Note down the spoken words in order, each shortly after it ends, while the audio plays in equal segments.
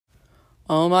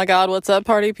Oh my God, what's up,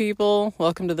 party people?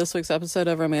 Welcome to this week's episode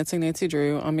of Romancing Nancy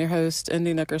Drew. I'm your host,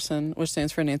 Indy Nickerson, which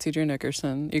stands for Nancy Drew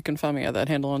Nickerson. You can find me at that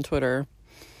handle on Twitter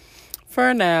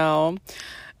for now,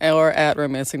 or at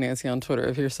Romancing Nancy on Twitter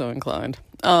if you're so inclined.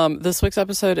 This week's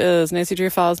episode is Nancy Drew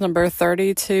Files number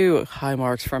 32, High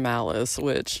Marks for Malice,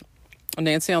 which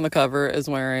Nancy on the cover is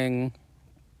wearing,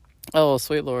 oh,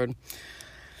 sweet Lord.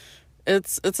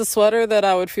 It's a sweater that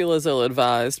I would feel is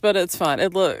ill-advised, but it's fine.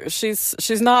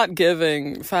 She's not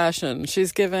giving fashion.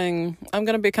 She's giving, I'm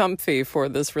going to be comfy for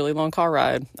this really long car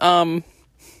ride.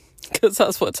 Because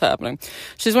that's what's happening.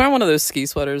 She's wearing one of those ski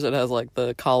sweaters that has like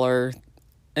the collar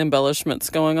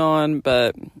embellishments going on,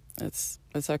 but it's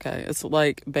okay. It's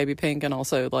like baby pink and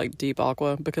also like deep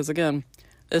aqua because again,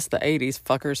 it's the 80s,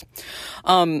 fuckers.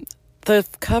 The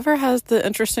cover has the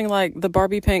interesting, like, the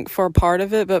Barbie pink for part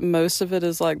of it, but most of it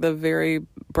is, like, the very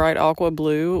bright aqua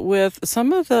blue with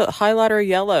some of the highlighter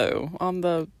yellow on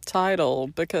the title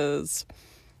because,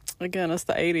 again, it's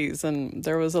the 80s and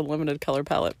there was a limited color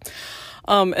palette.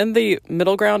 And the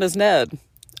middle ground is Ned,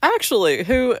 actually,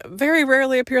 who very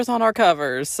rarely appears on our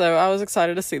covers, so I was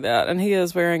excited to see that. And he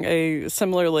is wearing a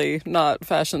similarly not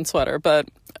fashion sweater, but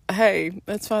hey,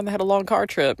 it's fine. They had a long car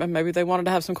trip and maybe they wanted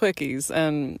to have some quickies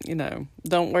and, you know,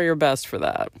 don't wear your best for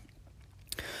that.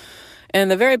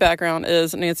 And the very background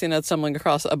is Nancy and Ned stumbling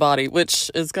across a body, which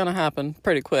is going to happen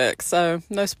pretty quick. So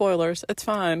no spoilers. It's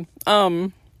fine.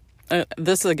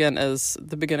 This again is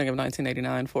the beginning of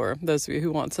 1989 for those of you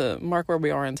who want to mark where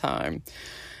we are in time,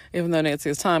 even though Nancy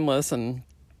is timeless and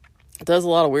does a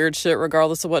lot of weird shit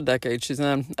regardless of what decade she's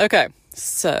in. Okay.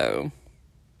 So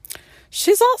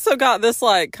she's also got this,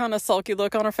 like, kind of sulky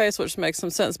look on her face, which makes some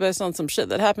sense based on some shit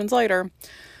that happens later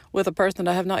with a person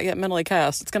that I have not yet mentally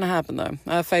cast. It's going to happen, though.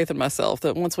 I have faith in myself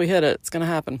that once we hit it, it's going to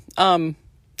happen.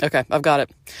 Okay, I've got it.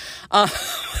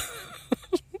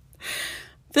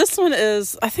 This one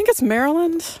is, I think it's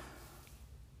Maryland.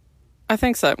 I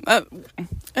think so.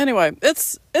 Anyway,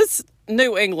 it's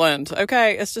New England,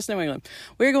 okay? It's just New England.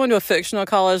 We're going to a fictional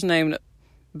college named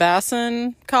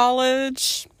Bassin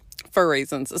College for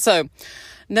reasons. So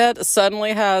Ned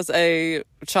suddenly has a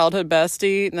childhood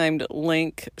bestie named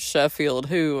Link Sheffield,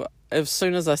 who as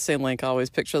soon as I see Link, I always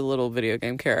picture the little video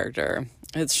game character.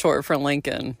 It's short for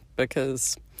Lincoln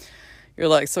because you're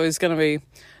like, so he's going to be,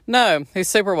 no, he's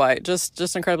super white,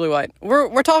 just incredibly white.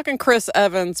 We're talking Chris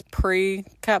Evans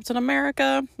pre-Captain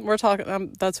America. We're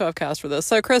talking, that's who I've cast for this.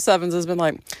 So Chris Evans has been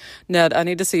like, Ned, I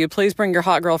need to see you. Please bring your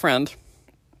hot girlfriend,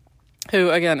 who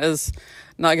again is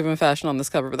not giving fashion on this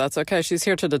cover, but that's okay. She's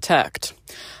here to detect.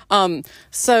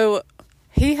 So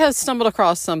he has stumbled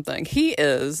across something. He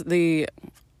is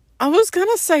I was going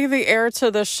to say the heir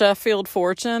to the Sheffield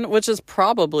fortune, which is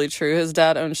probably true. His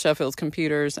dad owns Sheffield's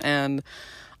computers and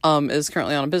is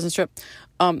currently on a business trip.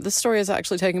 This story is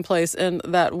actually taking place in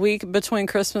that week between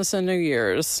Christmas and New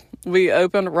Year's. We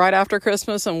opened right after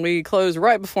Christmas and we closed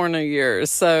right before New Year's.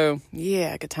 So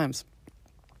yeah, good times.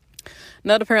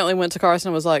 Ned apparently went to Carson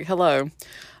and was like, hello,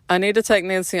 I need to take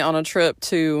Nancy on a trip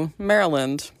to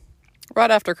Maryland right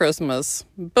after Christmas,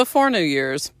 before New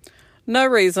Year's. No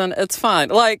reason. It's fine.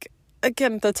 Like,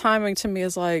 again, the timing to me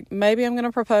is like, maybe I'm going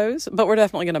to propose, but we're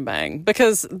definitely going to bang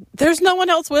because there's no one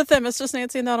else with them. It's just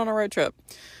Nancy and Ned on a road trip.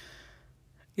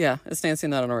 Yeah, it's Nancy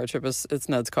and Ned on a road trip. It's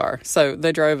Ned's car. So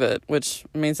they drove it, which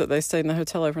means that they stayed in the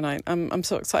hotel overnight. I'm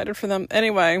so excited for them.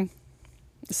 Anyway.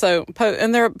 So,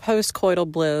 in their post-coital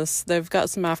bliss, they've got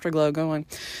some afterglow going.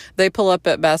 They pull up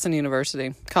at Bassin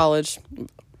University, college,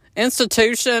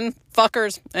 institution,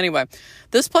 fuckers. Anyway,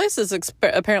 this place is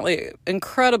apparently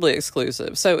incredibly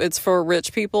exclusive. So, it's for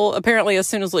rich people. Apparently, as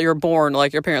soon as you're born,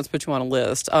 like, your parents put you on a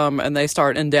list, and they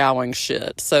start endowing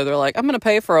shit. So, they're like, I'm going to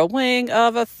pay for a wing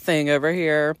of a thing over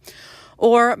here,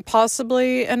 or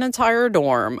possibly an entire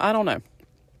dorm. I don't know.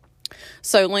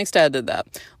 So Link's dad did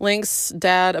that. Link's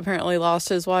dad apparently lost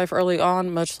his wife early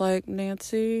on, much like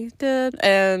Nancy did.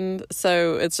 And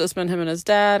so it's just been him and his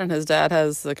dad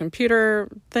has the computer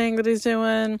thing that he's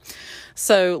doing.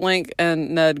 So Link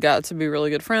and Ned got to be really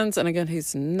good friends. And again,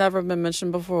 he's never been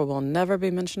mentioned before, will never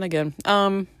be mentioned again.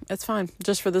 It's fine.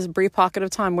 Just for this brief pocket of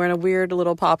time, we're in a weird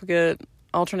little pocket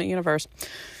alternate universe.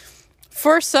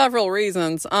 For several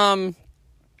reasons.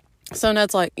 So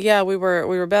Ned's like, yeah, we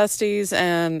were besties,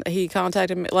 and he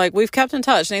contacted me. Like, we've kept in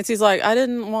touch. Nancy's like, I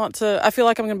feel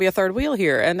like I'm going to be a third wheel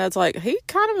here. And Ned's like, he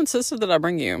kind of insisted that I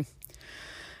bring you.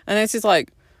 And Nancy's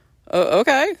like, oh,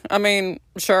 okay. I mean,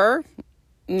 sure.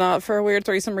 Not for weird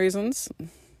threesome reasons.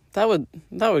 That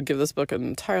would give this book an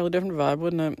entirely different vibe,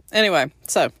 wouldn't it? Anyway,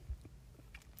 so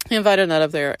he invited Ned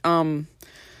up there.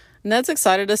 Ned's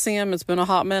excited to see him. It's been a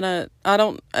hot minute.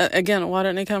 Again, why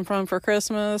didn't he come from for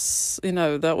Christmas?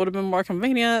 That would have been more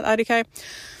convenient, IDK.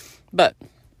 But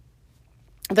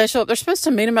they show up. They're supposed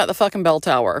to meet him at the fucking bell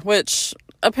tower, which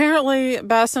apparently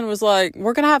Basson was like,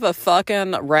 we're going to have a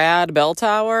fucking rad bell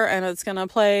tower and it's going to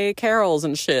play carols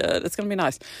and shit. It's going to be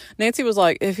nice. Nancy was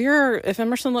like, if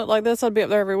Emerson looked like this, I'd be up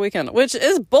there every weekend, which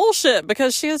is bullshit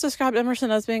because she has described Emerson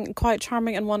as being quite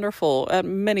charming and wonderful at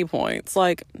many points,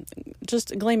 like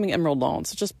just gleaming emerald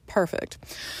lawns, just perfect.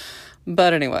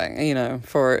 But anyway,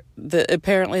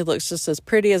 apparently looks just as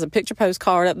pretty as a picture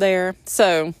postcard up there.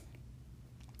 So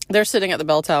they're sitting at the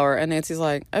bell tower and Nancy's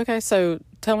like, okay, so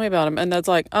tell me about him. And Ned's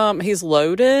like, he's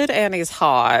loaded and he's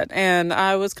hot. And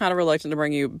I was kind of reluctant to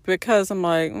bring you because I'm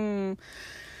like,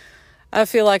 I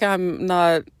feel like I'm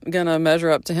not going to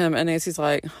measure up to him. And Nancy's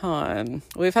like, hon,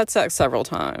 we've had sex several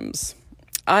times.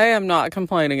 I am not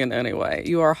complaining in any way.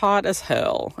 You are hot as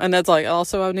hell. And Ned's like,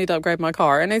 also, I need to upgrade my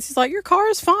car. And Nancy's like, your car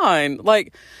is fine.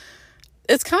 Like,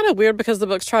 it's kind of weird because the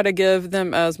books try to give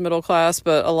them as middle class,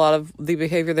 but a lot of the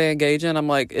behavior they engage in, I'm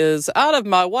like, is out of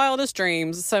my wildest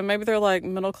dreams. So maybe they're like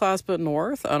middle class, but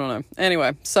north. I don't know.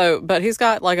 Anyway, but he's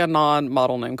got like a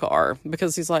non-model name car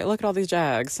because he's like, look at all these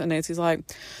Jags. And Nancy's like,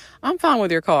 I'm fine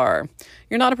with your car.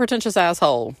 You're not a pretentious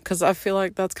asshole. Because I feel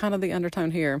like that's kind of the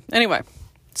undertone here. Anyway,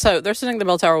 so they're sitting at the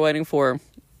bell tower waiting for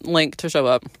Link to show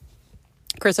up.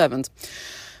 Chris Evans.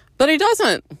 But he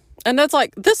doesn't. And that's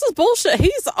like, this is bullshit.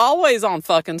 He's always on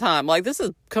fucking time. Like, this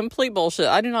is complete bullshit.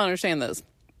 I do not understand this.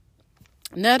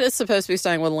 Ned is supposed to be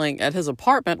staying with Link at his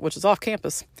apartment, which is off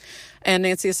campus. And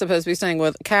Nancy is supposed to be staying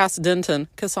with Cass Denton,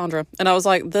 Cassandra. And I was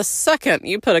like, the second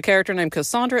you put a character named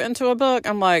Cassandra into a book,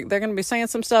 I'm like, they're going to be saying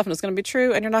some stuff and it's going to be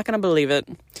true and you're not going to believe it.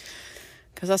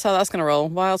 Because that's how that's going to roll.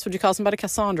 Why else would you call somebody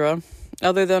Cassandra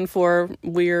other than for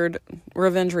weird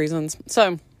revenge reasons?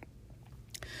 So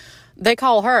they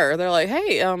call her. They're like,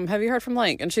 hey, have you heard from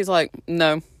Link? And she's like,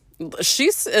 no.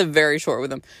 She's very short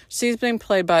with him. She's being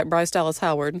played by Bryce Dallas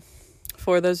Howard.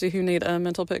 For those of you who need a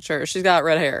mental picture, she's got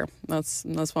red hair. That's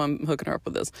why I'm hooking her up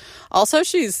with this. Also,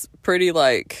 she's pretty,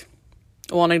 like,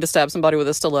 wanting to stab somebody with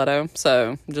a stiletto.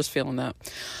 So, I'm just feeling that.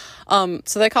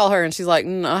 So they call her and she's like,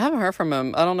 I haven't heard from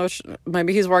him. I don't know.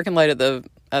 Maybe he's working late at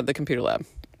the computer lab.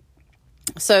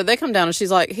 So they come down and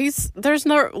she's like, he's going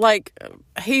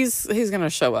to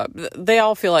show up. They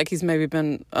all feel like he's maybe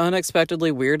been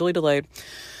unexpectedly, weirdly delayed.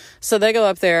 So they go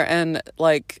up there and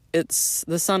like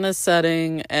the sun is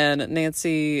setting and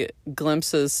Nancy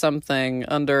glimpses something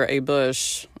under a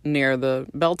bush near the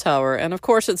bell tower. And of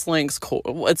course it's Link's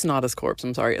it's not his corpse.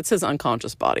 I'm sorry. It's his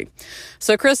unconscious body.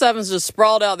 So Chris Evans just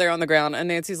sprawled out there on the ground and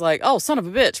Nancy's like, oh, son of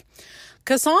a bitch.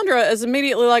 Cassandra is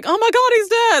immediately like, oh my God, he's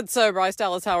dead. So Bryce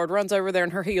Dallas Howard runs over there in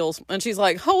her heels and she's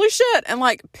like, holy shit. And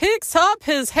like picks up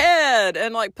his head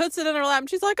and like puts it in her lap. And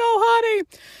she's like, oh,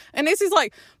 honey. And Nancy's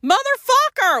like,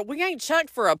 motherfucker, we ain't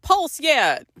checked for a pulse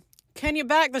yet. Can you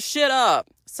back the shit up?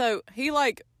 So he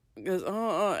like goes,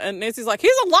 and Nancy's like,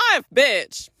 he's alive,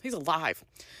 bitch. He's alive.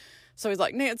 So he's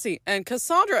like, Nancy. And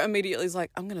Cassandra immediately is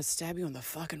like, I'm going to stab you in the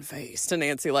fucking face to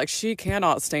Nancy. Like, she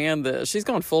cannot stand this. She's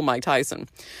going full Mike Tyson.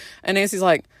 And Nancy's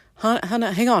like, honey,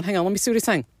 hang on. Let me see what he's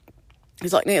saying.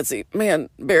 He's like, Nancy, man,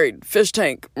 buried fish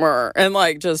tank. And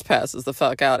like, just passes the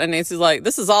fuck out. And Nancy's like,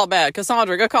 this is all bad.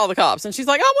 Cassandra, go call the cops. And she's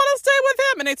like, I want to stay with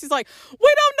him. And Nancy's like, we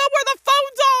don't know where the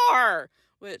phones are.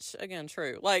 Which, again,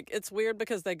 true. Like, it's weird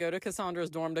because they go to Cassandra's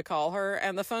dorm to call her,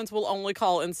 and the phones will only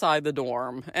call inside the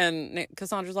dorm. And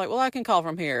Cassandra's like, well, I can call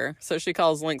from here. So she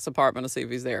calls Link's apartment to see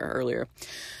if he's there earlier.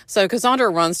 So Cassandra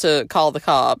runs to call the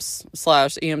cops /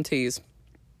 EMTs.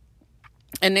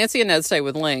 And Nancy and Ned stay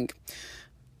with Link,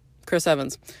 Chris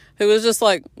Evans, who was just,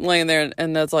 like, laying there,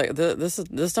 and Ned's like, this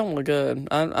don't look good.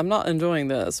 I'm not enjoying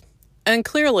this. And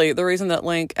clearly, the reason that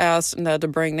Link asked Ned to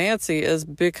bring Nancy is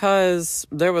because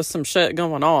there was some shit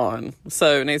going on.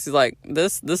 So Nancy's like,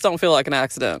 this don't feel like an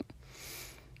accident.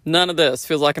 None of this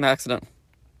feels like an accident.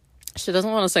 She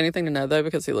doesn't want to say anything to Ned, though,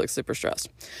 because he looks super stressed.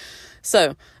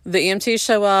 So the EMTs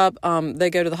show up. They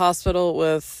go to the hospital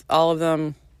with all of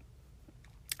them.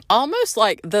 Almost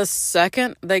like the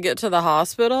second they get to the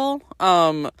hospital,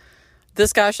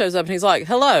 this guy shows up and he's like,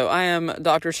 hello, I am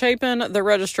Dr. Chapin, the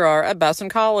registrar at Basson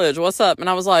College. What's up? And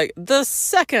I was like, the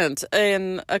second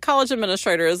a college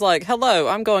administrator is like, hello,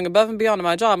 I'm going above and beyond in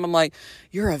my job. I'm like,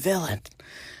 you're a villain.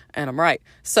 And I'm right.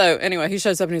 So anyway, he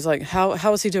shows up and he's like,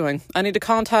 how is he doing? I need to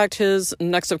contact his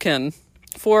next of kin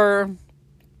for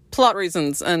plot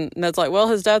reasons. And Ned's like, well,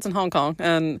 his dad's in Hong Kong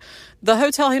and the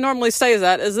hotel he normally stays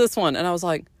at is this one. And I was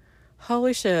like,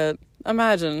 holy shit.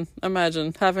 Imagine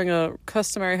having a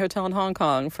customary hotel in Hong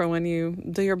Kong for when you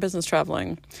do your business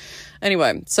traveling.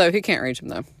 Anyway, so he can't reach him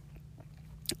though.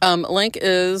 Link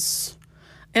is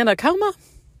in a coma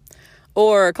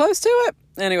or close to it.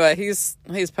 Anyway, he's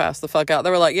passed the fuck out. They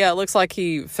were like, yeah, it looks like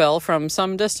he fell from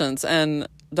some distance. And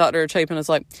Dr. Chapin is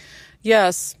like,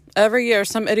 yes, every year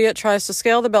some idiot tries to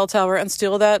scale the bell tower and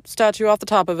steal that statue off the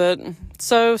top of it.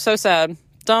 So sad.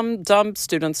 Dumb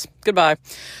students. Goodbye.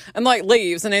 And like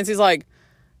leaves. And Nancy's like,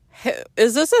 hey,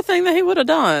 is this a thing that he would have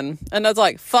done? And Ned's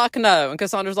like, fuck no. And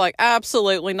Cassandra's like,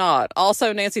 absolutely not.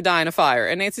 Also, Nancy died in a fire.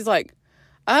 And Nancy's like,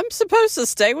 I'm supposed to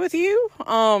stay with you?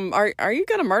 Are you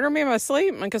gonna murder me in my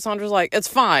sleep? And Cassandra's like, it's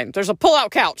fine. There's a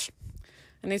pull-out couch.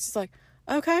 And Nancy's like,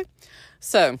 okay.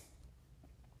 So,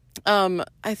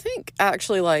 I think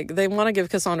actually, like, they want to give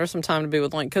Cassandra some time to be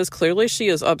with Link because clearly she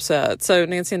is upset. So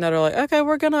Nancy and Ned are like, okay,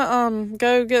 we're gonna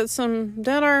go get some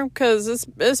dinner because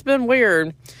it's been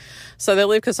weird. So they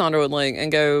leave Cassandra with Link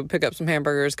and go pick up some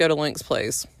hamburgers, go to Link's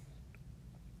place.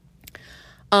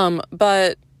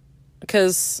 But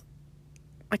because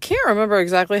I can't remember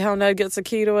exactly how Ned gets the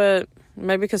key to it.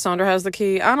 Maybe Cassandra has the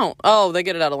key. They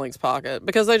get it out of Link's pocket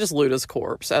because they just loot his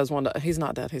corpse as one. He's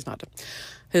not dead.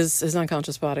 His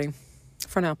unconscious body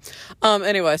for now.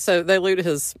 Anyway, so they loot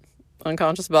his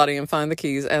unconscious body and find the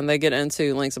keys, and they get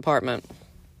into Link's apartment.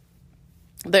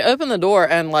 They open the door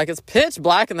and like it's pitch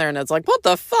black in there, and Ned's like, what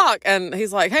the fuck? And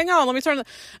he's like, hang on, let me turn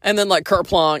and then like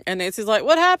kerplunk, and Nancy's like,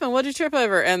 what happened? What'd you trip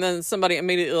over? And then somebody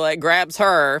immediately like grabs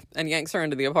her and yanks her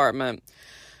into the apartment.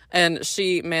 And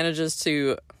she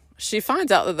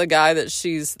finds out that the guy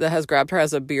that has grabbed her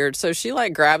has a beard. So she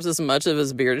like grabs as much of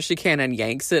his beard as she can and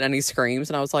yanks it, and he screams.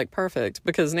 And I was like, perfect,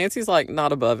 because Nancy's like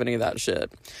not above any of that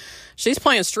shit. She's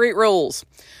playing street rules.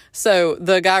 So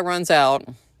the guy runs out.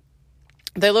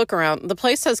 They look around. The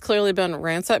place has clearly been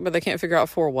ransacked, but they can't figure out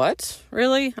for what,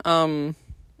 really.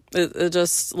 It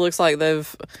just looks like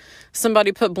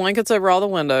somebody put blankets over all the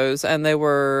windows, and they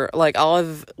were like all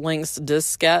of Link's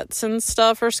diskettes and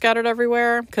stuff are scattered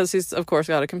everywhere because he's of course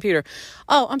got a computer.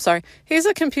 Oh, I'm sorry. He's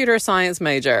a computer science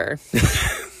major.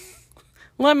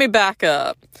 Let me back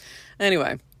up.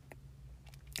 Anyway,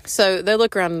 so they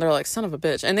look around and they're like, son of a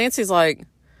bitch. And Nancy's like,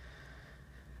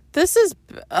 this is,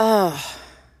 I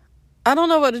don't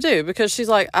know what to do, because she's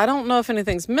like, I don't know if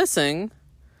anything's missing.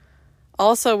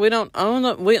 Also, we don't own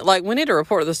it. We need to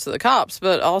report this to the cops,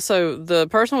 but also the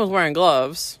person was wearing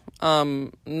gloves.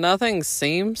 Nothing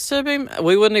seems to be,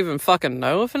 we wouldn't even fucking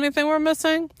know if anything were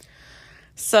missing.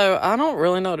 So I don't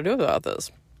really know what to do about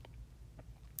this.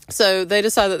 So they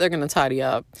decide that they're going to tidy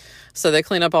up. So they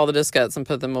clean up all the diskettes and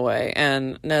put them away.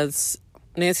 And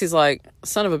Nancy's like,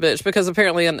 son of a bitch, because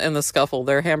apparently in the scuffle,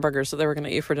 their hamburgers that they were going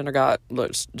to eat for dinner got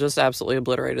just absolutely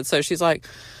obliterated. So she's like,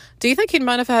 do you think he'd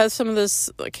mind if I had some of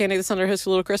this candy that's under his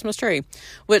little Christmas tree?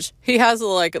 Which he has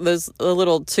like a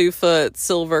little 2-foot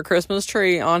silver Christmas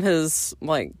tree on his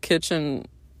like kitchen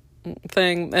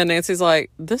thing. And Nancy's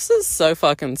like, this is so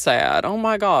fucking sad. Oh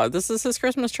my God, this is his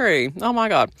Christmas tree. Oh my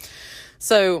God.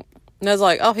 So Ned's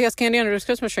like, oh, he has candy under his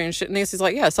Christmas tree. And Nancy's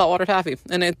like, yeah, saltwater taffy.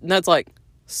 And Ned's like,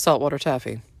 saltwater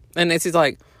taffy. And Nancy's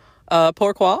like,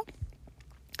 pourquoi?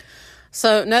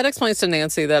 So Ned explains to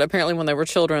Nancy that apparently when they were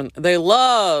children, they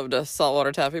loved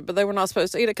saltwater taffy, but they were not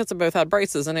supposed to eat it because they both had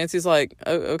braces. And Nancy's like,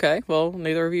 oh, okay, well,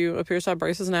 neither of you appears to have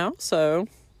braces now. So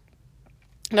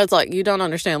Ned's like, you don't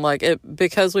understand. Like,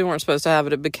 because we weren't supposed to have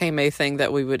it, it became a thing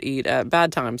that we would eat at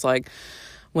bad times. Like,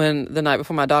 when the night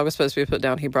before my dog was supposed to be put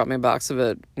down, he brought me a box of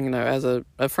it, as a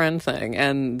friend thing.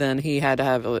 And then he had to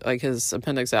have like his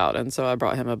appendix out. And so I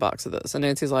brought him a box of this. And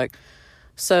Nancy's like,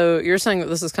 so you're saying that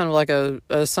this is kind of like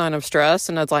a sign of stress?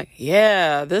 And it's like,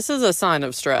 yeah, this is a sign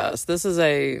of stress. This is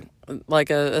a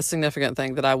significant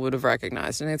thing that I would have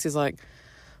recognized. And Nancy's like,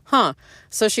 huh.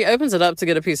 So she opens it up to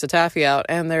get a piece of taffy out,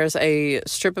 and there's a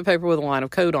strip of paper with a line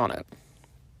of code on it.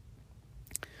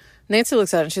 Nancy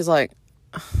looks at it and she's like,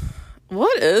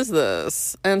 what is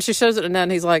this? And she shows it to Ned,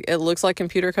 and he's like, it looks like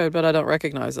computer code, but I don't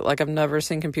recognize it. Like, I've never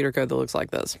seen computer code that looks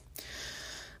like this.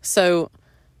 So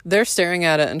they're staring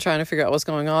at it and trying to figure out what's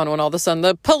going on when all of a sudden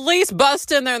the police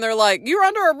bust in there and they're like, you're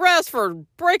under arrest for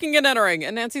breaking and entering.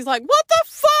 And Nancy's like, what the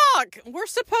fuck? We're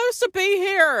supposed to be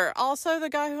here. Also, the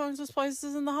guy who owns this place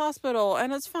is in the hospital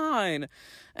and it's fine.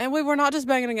 And we were not just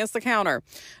banging against the counter.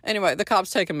 Anyway, the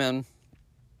cops take him in.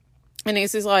 And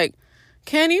Nancy's like,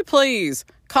 can you please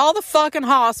call the fucking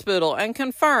hospital and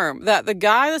confirm that the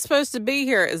guy that's supposed to be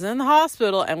here is in the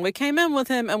hospital and we came in with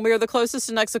him and we are the closest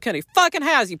to next of kin he fucking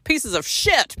has, you pieces of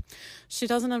shit. She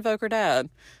doesn't invoke her dad.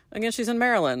 Again, she's in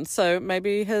Maryland, so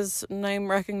maybe his name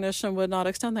recognition would not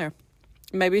extend there.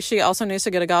 Maybe she also needs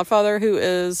to get a godfather who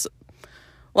is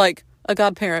like a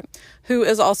godparent, who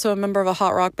is also a member of a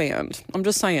hot rock band. I'm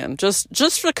just saying, just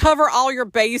to cover all your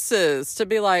bases, to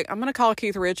be like, I'm going to call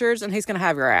Keith Richards and he's going to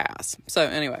have your ass. So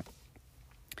anyway,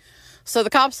 so the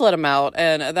cops let him out.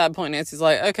 And at that point, Nancy's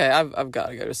like, okay, I've got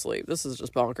to go to sleep. This is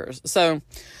just bonkers. So,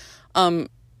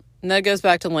 Ned goes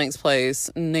back to Link's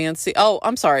place. They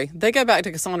go back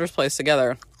to Cassandra's place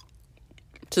together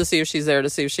to see if she's there, to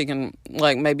see if she can,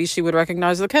 like, maybe she would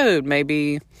recognize the code,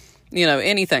 maybe,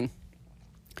 anything.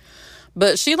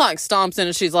 But she, like, stomps in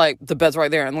and she's like, the bed's right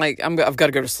there, and, like, I've got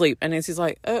to go to sleep. And Nancy's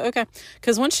like, oh, okay.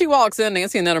 Because when she walks in,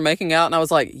 Nancy and Ned are making out, and I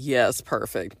was like, yes,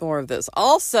 perfect. More of this.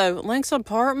 Also, Link's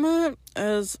apartment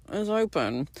is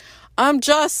open. I'm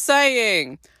just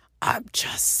saying.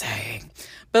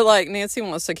 But, like, Nancy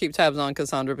wants to keep tabs on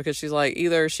Cassandra because she's like,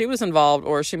 either she was involved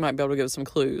or she might be able to give some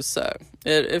clues. So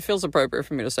it feels appropriate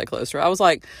for me to stay close to her. I was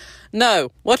like,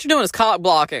 no, what you're doing is cock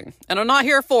blocking, and I'm not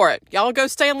here for it. Y'all go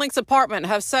stay in Link's apartment and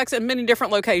have sex in many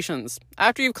different locations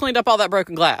after you've cleaned up all that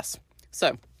broken glass.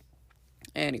 So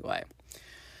anyway,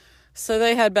 so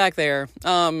they head back there.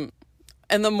 In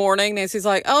the morning, Nancy's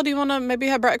like, oh, do you want to maybe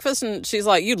have breakfast? And she's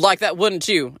like, you'd like that, wouldn't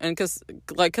you? And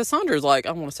Cassandra's like,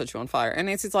 I want to set you on fire. And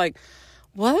Nancy's like,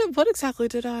 what exactly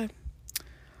did I?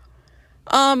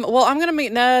 Well, I'm going to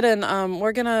meet Ned, and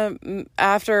we're going to,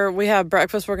 after we have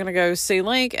breakfast, we're going to go see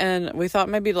Link, and we thought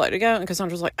maybe you'd like to go. And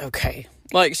Cassandra's like, okay.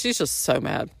 Like, she's just so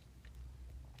mad.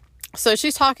 So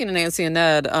she's talking to Nancy and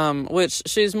Ned, which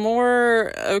she's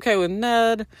more okay with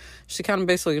Ned. She kind of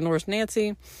basically ignores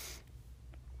Nancy.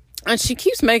 And she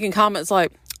keeps making comments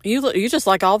like, you just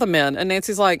like all the men. And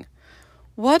Nancy's like,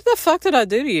 what the fuck did I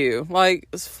do to you? Like,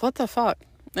 what the fuck?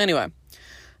 Anyway.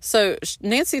 So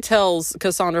Nancy tells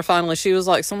Cassandra finally, she was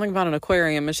like, something about an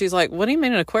aquarium. And she's like, what do you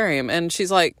mean an aquarium? And she's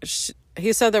like,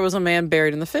 he said there was a man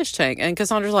buried in the fish tank. And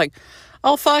Cassandra's like,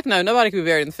 oh, fuck no, nobody could be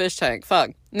buried in the fish tank.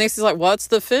 Fuck. Nancy's like, what's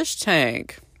the fish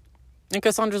tank? And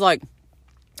Cassandra's like,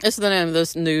 it's the name of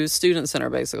this new student center,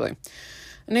 basically.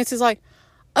 And Nancy's like,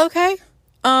 okay,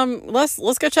 let's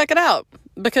go check it out.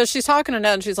 Because she's talking to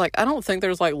Ned and she's like, I don't think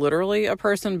there's like literally a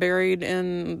person buried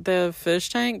in the fish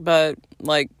tank, but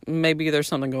like maybe there's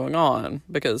something going on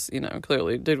because,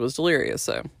 clearly dude was delirious.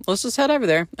 So let's just head over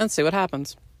there and see what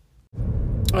happens.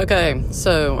 Okay,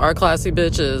 so our classy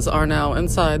bitches are now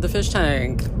inside the fish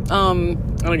tank.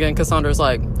 And again, Cassandra's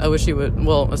like, I wish you would,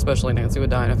 well, especially Nancy would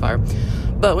die in a fire.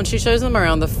 But when she shows them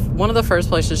around, one of the first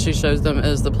places she shows them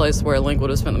is the place where Link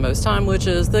would have spent the most time, which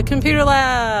is the computer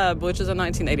lab, which is a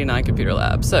 1989 computer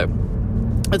lab. So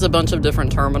it's a bunch of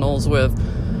different terminals with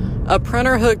a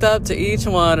printer hooked up to each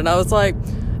one. And I was like,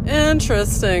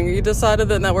 interesting. You decided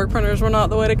that network printers were not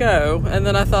the way to go. And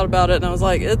then I thought about it and I was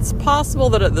like, it's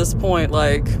possible that at this point,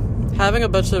 like, having a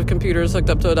bunch of computers hooked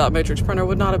up to a dot matrix printer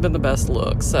would not have been the best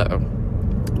look. So,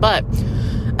 but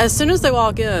as soon as they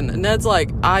walk in, Ned's like,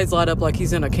 eyes light up like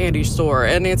he's in a candy store.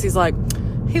 And Nancy's like,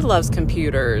 he loves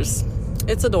computers.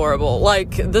 It's adorable.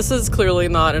 Like, this is clearly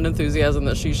not an enthusiasm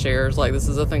that she shares. Like, this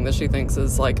is a thing that she thinks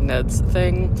is like Ned's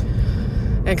thing.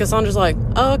 And Cassandra's like,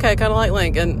 oh, okay, kind of like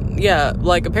Link. And yeah,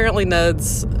 like, apparently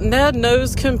Ned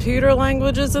knows computer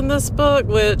languages in this book,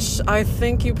 which I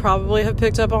think you probably have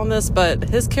picked up on this, but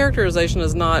his characterization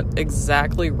is not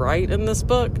exactly right in this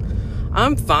book.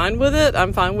 I'm fine with it.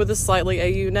 I'm fine with the slightly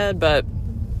AU Ned, but,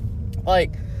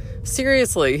 like,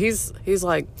 seriously, he's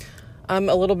like, I'm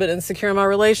a little bit insecure in my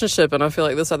relationship, and I feel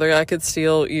like this other guy could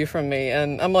steal you from me.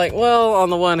 And I'm like, well, on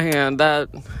the one hand, that...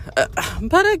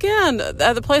 but again,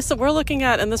 at the place that we're looking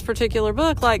at in this particular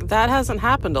book, like, that hasn't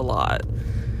happened a lot.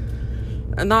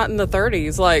 And not in the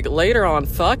 30s. Like, later on,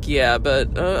 fuck yeah,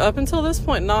 but up until this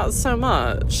point, not so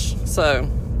much. So...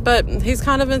 But he's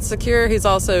kind of insecure. He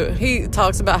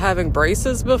talks about having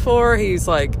braces before. He's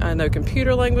like, I know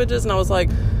computer languages. And I was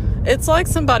like, it's like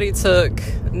somebody took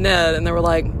Ned and they were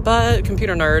like, but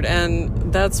computer nerd.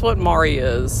 And that's what Mari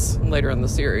is later in the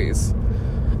series.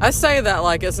 I say that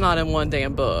like it's not in one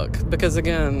damn book. Because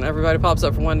again, everybody pops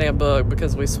up for one damn book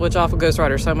because we switch off of Ghost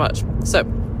Rider so much. So,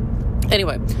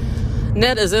 anyway.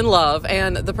 Ned is in love,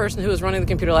 and the person who is running the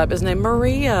computer lab is named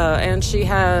Maria, and she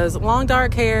has long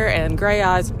dark hair and gray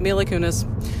eyes. Mila Kunis.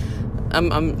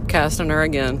 I'm casting her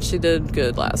again. She did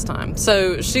good last time.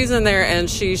 So she's in there, and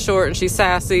she's short, and she's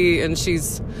sassy, and she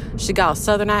got a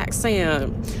southern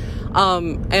accent.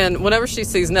 And whenever she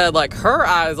sees Ned, like, her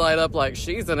eyes light up like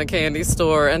she's in a candy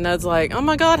store, and Ned's like, oh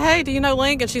my god, hey, do you know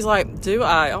Link? And she's like, do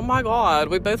I? Oh my god,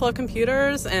 we both love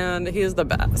computers, and he is the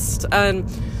best. And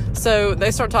so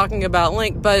they start talking about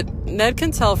Link, but Ned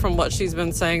can tell from what she's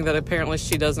been saying that apparently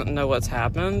she doesn't know what's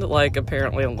happened. Like,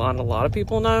 apparently a lot of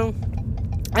people know.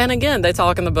 And again, they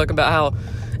talk in the book about how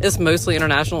it's mostly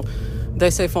international. They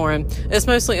say foreign. It's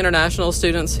mostly international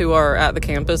students who are at the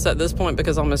campus at this point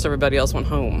because almost everybody else went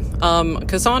home.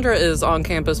 Cassandra is on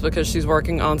campus because she's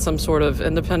working on some sort of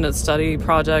independent study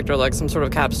project or like some sort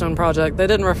of capstone project. They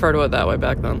didn't refer to it that way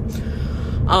back then.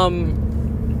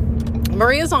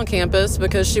 Maria's on campus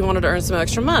because she wanted to earn some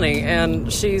extra money,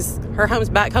 and her home's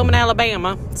back home in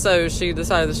Alabama, so she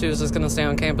decided that she was just going to stay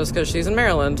on campus because she's in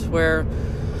Maryland, where,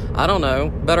 I don't know,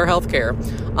 better health care.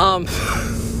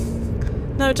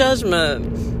 No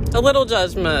judgment. A little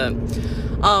judgment.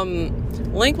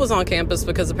 Link was on campus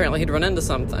because apparently he'd run into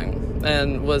something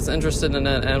and was interested in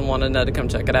it and wanted Ned to come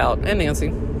check it out, and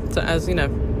Nancy, so, as you know.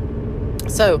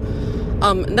 So,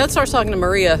 Ned starts talking to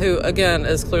Maria, who, again,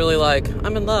 is clearly like,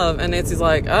 I'm in love, and Nancy's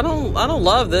like, I don't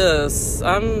love this.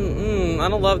 I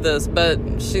don't love this, but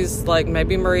she's like,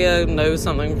 maybe Maria knows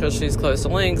something because she's close to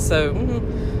Link, so,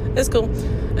 it's cool.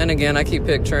 And again, I keep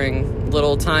picturing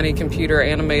little tiny computer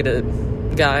animated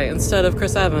guy instead of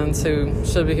Chris Evans, who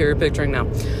should be here picturing now.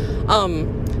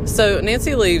 So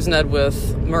Nancy leaves Ned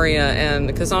with Maria,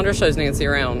 and Cassandra shows Nancy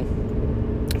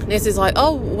around. Nancy's like,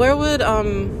 oh, where would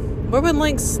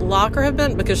Link's locker have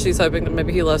been? Because she's hoping that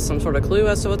maybe he left some sort of clue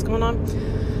as to what's going on.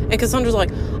 And Cassandra's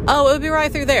like, oh, it would be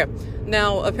right through there.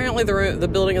 Now, apparently the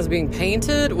building is being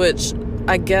painted, which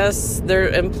I guess they're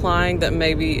implying that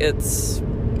maybe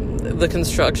the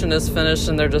construction is finished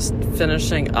and they're just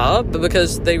finishing up,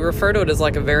 because they refer to it as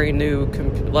like a very new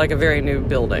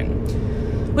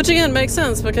building, which again makes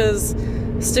sense because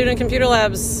student computer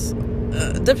labs,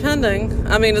 depending.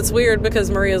 I mean, it's weird because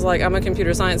Maria's like, I'm a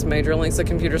computer science major, Link's a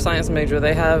computer science major.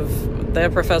 They have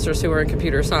professors who are in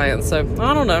computer science, so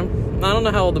I don't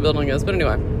know how old the building is, but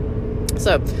anyway.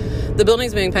 So the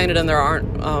building's being painted and there's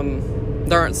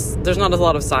not a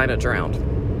lot of signage around.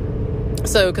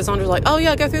 So Cassandra's like, oh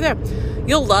yeah, go through there.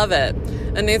 You'll love it.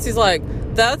 And Nancy's like,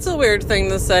 that's a weird thing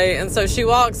to say. And so she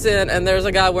walks in and there's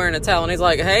a guy wearing a towel and he's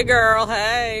like, hey girl,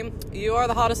 hey, you are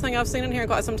the hottest thing I've seen in here in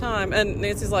quite some time. And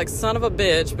Nancy's like, son of a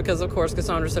bitch, because of course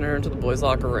Cassandra sent her into the boys'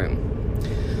 locker room.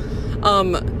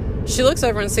 She looks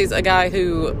over and sees a guy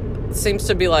who seems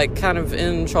to be like kind of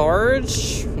in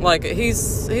charge. Like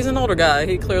he's an older guy.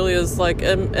 He clearly is like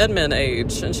admin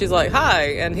age. And she's like, hi.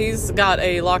 And he's got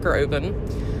a locker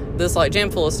open, this like jam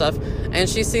full of stuff, and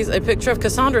she sees a picture of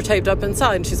Cassandra taped up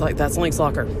inside, and she's like, that's Link's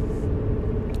locker.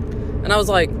 And I was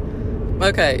like,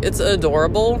 okay, it's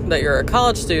adorable that you're a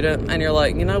college student and you're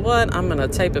like, you know what, I'm gonna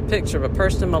tape a picture of a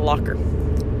person in my locker.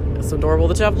 It's adorable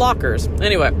that you have lockers.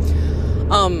 Anyway,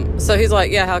 so he's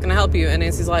like, yeah, how can I help you? And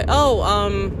Nancy's like,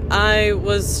 I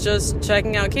was just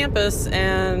checking out campus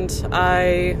and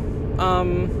I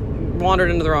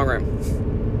wandered into the wrong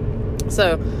room.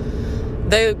 So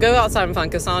they go outside and find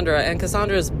Cassandra, and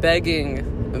Cassandra is begging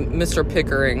Mr.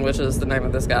 Pickering, which is the name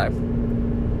of this guy,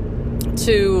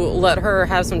 to let her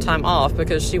have some time off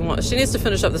because she needs to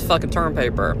finish up this fucking term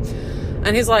paper.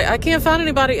 And he's like, I can't find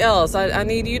anybody else. I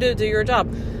need you to do your job.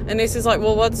 And Nancy's like,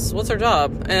 well, what's her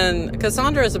job? And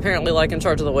Cassandra is apparently like in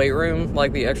charge of the weight room,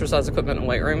 like the exercise equipment and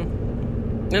weight room.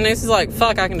 And Nancy's like,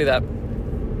 fuck, I can do that.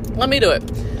 Let me do it.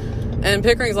 And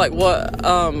Pickering's like, what,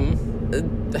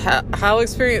 how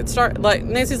experience start? Like,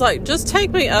 Nancy's like, just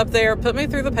take me up there, put me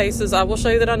through the paces. I will show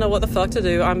you that I know what the fuck to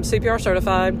do. I'm CPR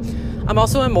certified. I'm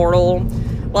also immortal.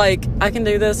 Like, I can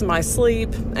do this in my sleep.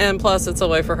 And plus, it's a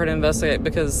way for her to investigate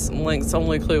because Link's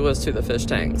only clue was to the fish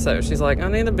tank. So she's like, I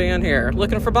need to be in here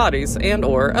looking for bodies and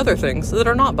or other things that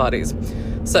are not bodies.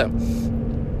 So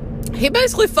he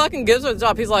basically fucking gives her the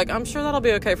job. He's like, I'm sure that'll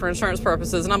be okay for insurance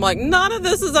purposes. And I'm like, none of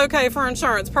this is okay for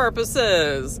insurance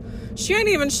purposes. She ain't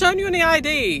even shown you any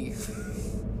ID.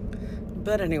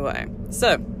 But anyway,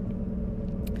 so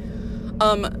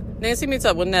Nancy meets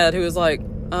up with Ned, who is like,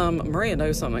 Maria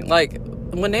knows something. Like,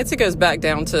 when Nancy goes back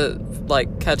down to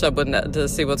like catch up with Ned to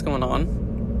see what's going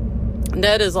on,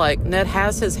 Ned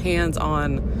has his hands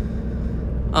on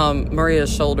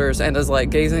Maria's shoulders and is like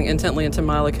gazing intently into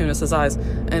Mila Kunis's eyes.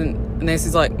 And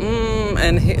Nancy's like,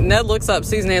 and Ned looks up,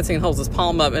 sees Nancy, and holds his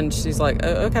palm up, and she's like,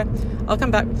 oh, okay, I'll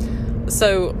come back.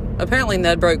 So apparently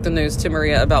Ned broke the news to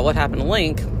Maria about what happened to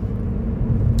Link,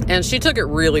 and she took it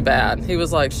really bad. He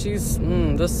was like,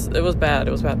 it was bad.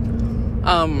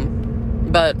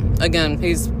 But again,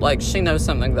 he's like, she knows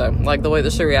something though. Like the way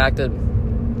that she reacted,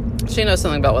 she knows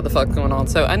something about what the fuck's going on.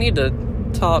 So I need to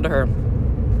talk to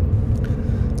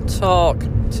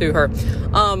her.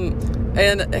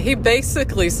 And he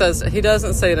basically says, he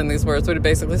doesn't say it in these words, but he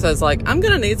basically says, like, I'm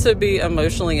going to need to be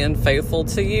emotionally unfaithful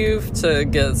to you to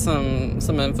get some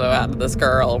info out of this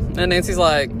girl. And Nancy's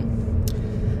like,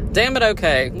 damn it,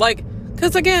 okay. Like,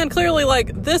 because again, clearly,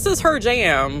 like, this is her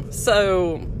jam.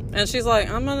 So And she's like,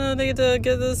 I'm gonna need to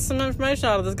get some information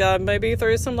out of this guy, maybe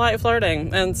through some light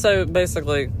flirting. And so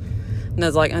basically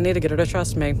Ned's like, I need to get her to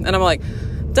trust me. And I'm like,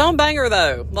 don't bang her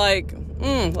though. Like,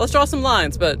 let's draw some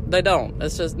lines. But they don't.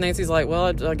 It's just, Nancy's like, well,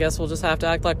 I guess we'll just have to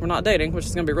act like we're not dating, which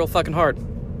is gonna be real fucking hard.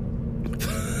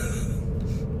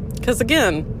 Because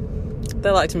again,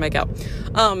 they like to make out.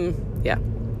 Yeah.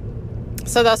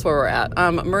 So that's where we're at.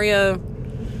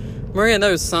 Maria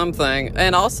knows something.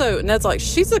 And also, Ned's like,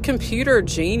 she's a computer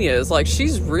genius. Like,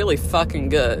 she's really fucking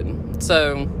good.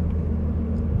 So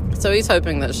he's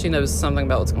hoping that she knows something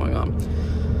about what's going on.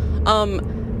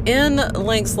 In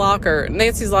Link's locker,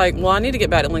 Nancy's like, well, I need to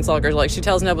get back to Link's locker. Like, she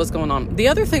tells Ned what's going on. The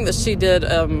other thing that she did,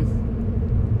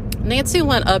 Nancy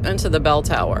went up into the bell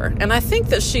tower. And I think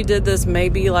that she did this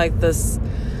maybe like this.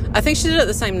 I think she did it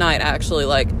the same night, actually.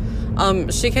 Like,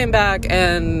 she came back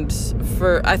and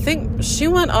I think she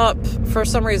went up for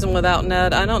some reason without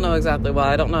Ned. I don't know exactly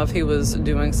why. I don't know if he was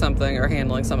doing something or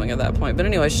handling something at that point. But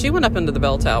anyway, she went up into the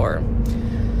bell tower.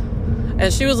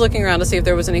 And she was looking around to see if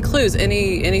there was any clues,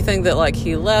 anything that, like,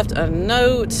 he left a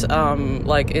note,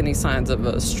 like any signs of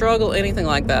a struggle, anything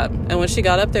like that. And when she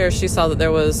got up there, she saw that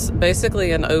there was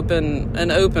basically an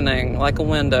opening, like a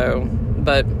window.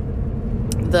 But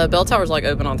the bell tower's, like,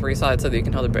 open on 3 sides so that you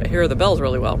can hear the bells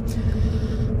really well.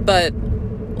 But,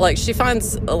 like, she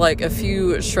finds, like, a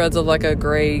few shreds of, like, a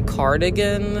gray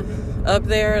cardigan up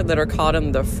there that are caught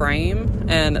in the frame,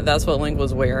 and that's what Link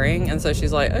was wearing. And so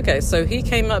she's like, okay, so he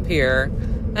came up here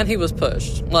and he was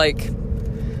pushed. Like,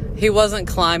 he wasn't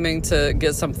climbing to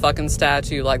get some fucking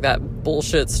statue like that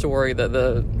bullshit story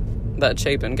that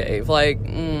Chapin gave. Like,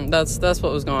 that's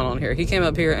what was going on here. He came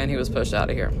up here and he was pushed out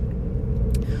of here.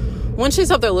 When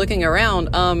she's up there looking around,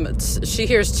 she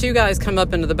hears 2 guys come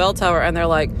up into the bell tower, and they're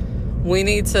like,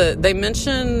 they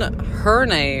mention her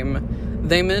name,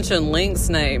 they mention Link's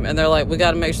name, and they're like, we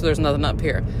got to make sure there's nothing up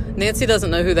here. Nancy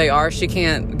doesn't know who they are. She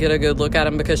can't get a good look at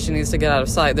them because she needs to get out of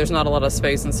sight. There's not a lot of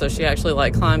space, and so she actually,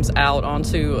 like, climbs out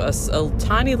onto a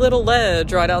tiny little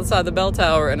ledge right outside the bell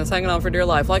tower and is hanging on for dear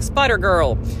life, like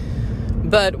Spider-Girl,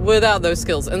 but without those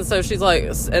skills. And so she's like,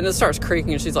 and it starts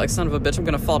creaking, and she's like, son of a bitch, I'm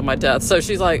gonna fall to my death. So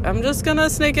she's like, I'm just gonna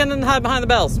sneak in and hide behind the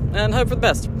bells and hope for the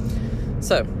best.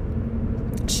 So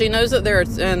she knows that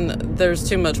there's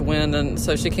too much wind, and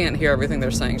so she can't hear everything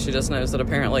they're saying. She just knows that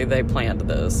apparently they planned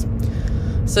this.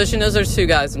 So she knows there's 2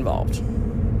 guys involved.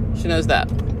 She knows that,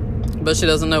 but she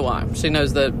doesn't know why. She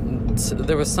knows that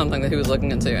there was something that he was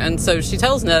looking into. And so she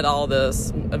tells Ned all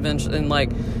this eventually, and,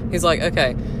 like, he's like,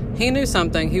 okay, he knew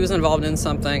something, he was involved in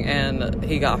something, and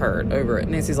he got hurt over it.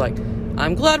 Nancy's like,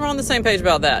 I'm glad we're on the same page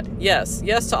about that. Yes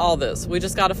to all this. We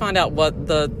just got to find out what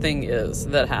the thing is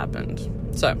that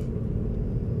happened. So,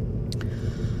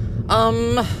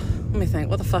 let me think.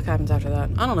 What the fuck happens after that?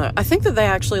 I don't know. I think that they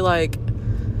actually, like,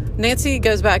 Nancy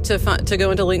goes back to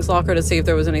go into Link's locker to see if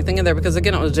there was anything in there, because,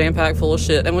 again, it was jam-packed full of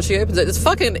shit. And when she opens it, it's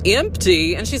fucking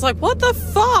empty. And she's like, what the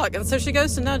fuck? And so she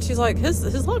goes to Ned. She's like,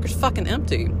 his locker's fucking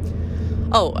empty.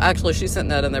 Oh, actually, she sent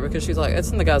Ned in there because she's like,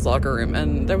 it's in the guy's locker room.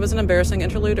 And there was an embarrassing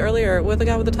interlude earlier with the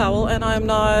guy with the towel, and I'm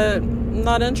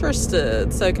not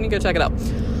interested. So can you go check it out?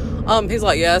 He's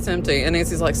like, yeah, it's empty. And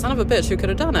Nancy's like, son of a bitch, who could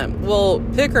have done it? Well,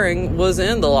 Pickering was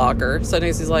in the locker. So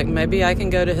Nancy's like, maybe I can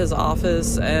go to his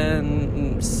office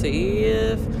and see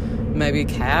if maybe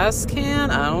Cass can.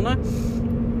 I don't know.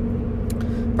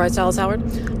 Bryce Dallas Howard.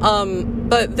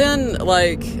 But then,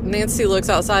 like, Nancy looks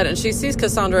outside and she sees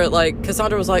Cassandra. Like,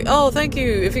 Cassandra was like, oh, thank you.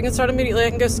 If you can start immediately, I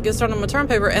can go get started on my term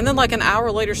paper. And then, like, an hour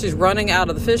later, she's running out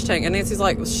of the fish tank. And Nancy's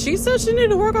like, she said she needed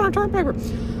to work on her term paper.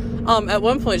 At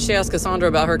one point, she asked Cassandra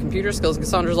about her computer skills.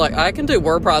 Cassandra's like, I can do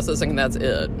word processing, and that's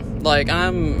it. Like,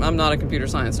 I'm not a computer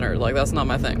science nerd. Like, that's not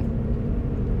my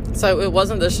thing. So it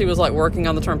wasn't that she was, like, working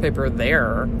on the term paper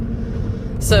there.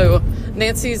 So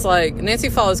Nancy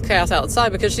follows Cass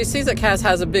outside because she sees that Cass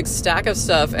has a big stack of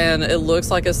stuff, and it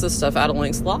looks like it's the stuff out of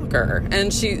Link's locker.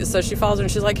 And she follows her,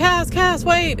 and she's like, Cass,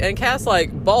 wait. And Cass,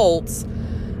 like, bolts,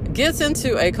 gets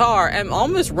into a car, and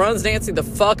almost runs Nancy the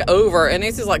fuck over. And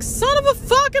Nancy's like, son of a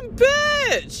fucking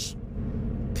bitch.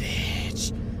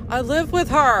 I live with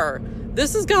her.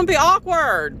 This is gonna be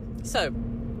awkward. So,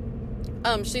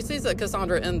 she sees that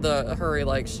Cassandra, in the hurry,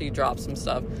 like, she drops some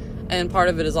stuff. And part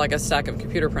of it is, like, a stack of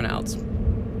computer printouts.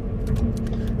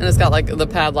 And it's got, like, the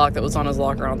padlock that was on his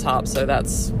locker on top. So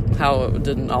that's how it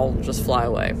didn't all just fly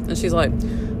away. And she's like,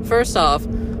 first off,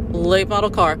 late model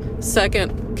car.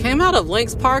 Second, came out of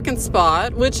Link's parking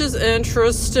spot, which is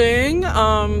interesting,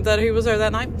 that he was there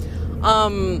that night.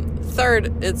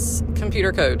 Third, it's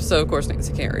computer code. So, of course,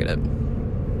 Nancy can't read it.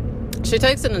 She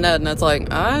takes it to Ned, and Ned's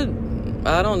like, I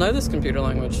don't know this computer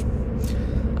language.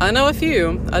 I know a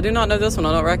few. I do not know this one.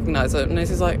 I don't recognize it. And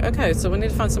Nancy's like, okay, so we need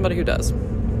to find somebody who does.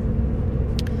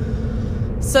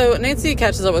 So Nancy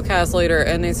catches up with Cass later,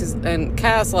 and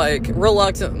Cass, like,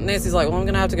 reluctant. Nancy's like, well, I'm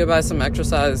going to have to go buy some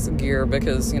exercise gear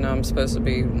because, I'm supposed to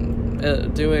be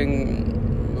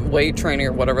doing weight training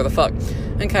or whatever the fuck.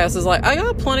 And Cass is like, I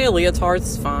got plenty of leotards.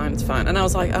 It's fine. And I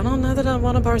was like, I don't know that I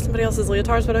want to borrow somebody else's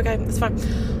leotards, but okay, it's fine.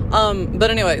 But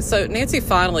anyway, so Nancy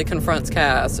finally confronts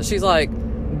Cass. She's like,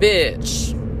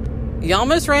 bitch, you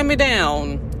almost ran me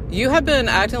down. You have been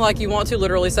acting like you want to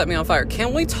literally set me on fire.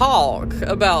 Can we talk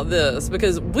about this?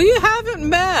 Because we haven't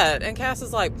met. And Cass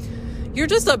is like, you're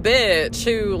just a bitch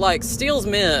who, like, steals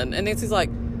men. And Nancy's like,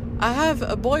 I have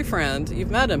a boyfriend.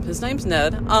 You've met him. His name's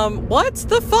Ned. What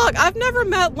the fuck? I've never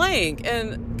met Link.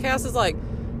 And Cass is like,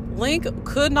 Link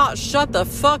could not shut the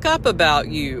fuck up about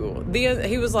you.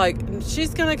 He was like,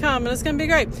 she's gonna come and it's gonna be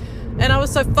great. And I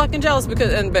was so fucking jealous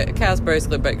and Cass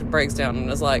basically breaks down and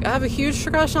is like, I have a huge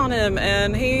crush on him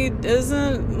and he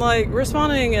isn't, like,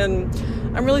 responding and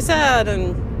I'm really sad.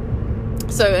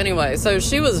 And so anyway, so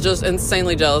she was just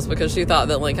insanely jealous because she thought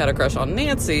that Link had a crush on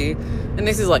Nancy. And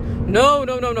Nancy's like, no.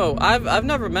 I've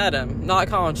never met him. Not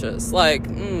conscious. Like,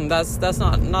 that's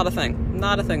not a thing.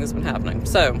 Not a thing that's been happening.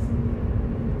 So,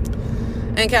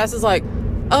 and Cass is like,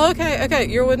 oh, okay,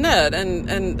 you're with Ned,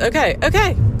 and okay,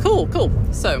 cool.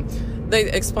 So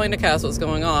they explain to Cass what's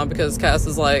going on because Cass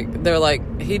is like, they're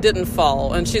like, he didn't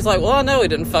fall, and she's like, well, I know he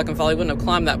didn't fucking fall. He wouldn't have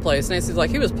climbed that place. And Nancy's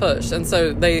like, he was pushed, and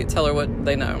so they tell her what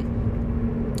they know,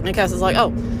 and Cass is like,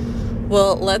 oh,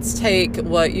 well, let's take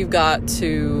what you've got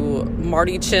to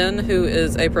Marty Chin, who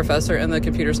is a professor in the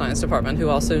computer science department, who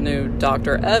also knew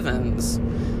Dr. Evans.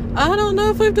 I don't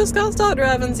know if we've discussed Dr.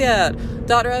 Evans yet.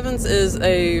 Dr. Evans is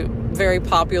a very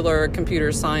popular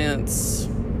computer science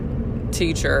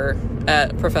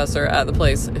professor at the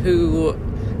place who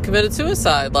committed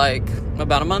suicide like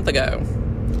about a month ago.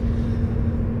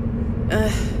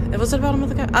 Was it about a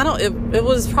month ago? It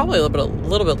was probably a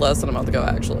little bit less than a month ago,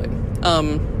 actually.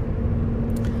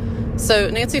 So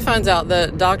Nancy finds out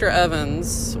that Dr.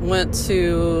 Evans went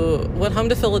home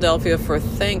to Philadelphia for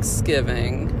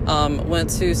Thanksgiving, went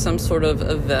to some sort of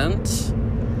event,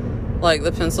 like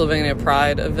the Pennsylvania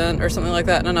Pride event or something like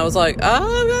that. And I was like, oh,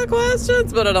 I've got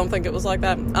questions, but I don't think it was like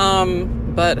that.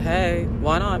 But hey,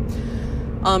 why not?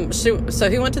 So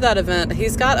he went to that event.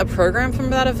 He's got a program from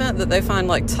that event that they find,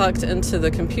 like, tucked into the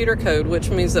computer code,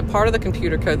 which means that part of the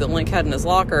computer code that Link had in his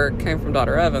locker came from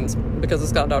Dr. Evans because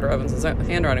it's got Dr. Evans'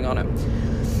 handwriting on it.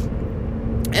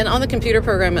 And on the computer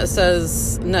program, it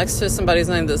says, next to somebody's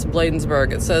name that's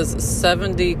Bladensburg, it says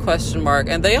 70 ?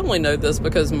 And they only know this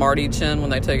because Marty Chin, when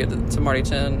they take it to Marty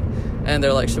Chin, and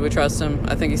they're like, should we trust him?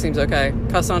 I think he seems okay.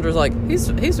 Cassandra's like,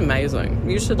 he's amazing.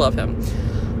 You should love him.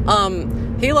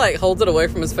 He, like, holds it away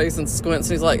from his face and squints.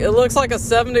 And he's like, it looks like a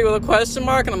 70 with a question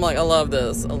mark. And I'm like, I love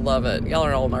this. I love it. Y'all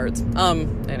are all nerds.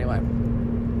 Anyway.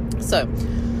 So,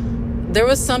 there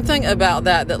was something about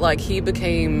that, like, he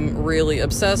became really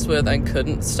obsessed with and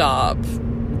couldn't stop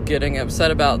getting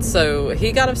upset about. So,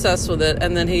 he got obsessed with it.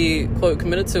 And then he, quote,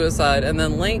 committed suicide. And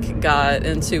then Link got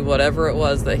into whatever it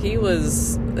was that he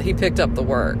picked up the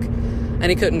work. And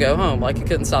he couldn't go home. Like, he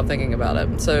couldn't stop thinking about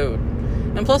it. So,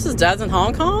 and plus his dad's in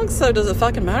Hong Kong, so does it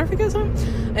fucking matter if he goes home?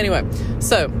 Anyway,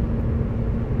 so,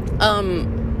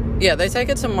 yeah, they take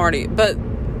it to Marty, but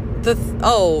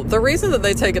the reason that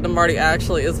they take it to Marty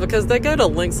actually is because they go to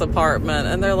Link's apartment,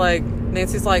 and they're like,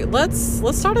 Nancy's like, let's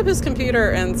start up his computer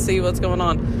and see what's going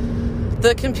on.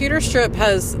 The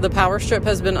the power strip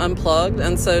has been unplugged,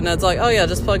 and so Ned's like, oh yeah,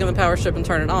 just plug in the power strip and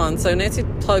turn it on. So Nancy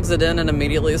plugs it in, and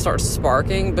immediately it starts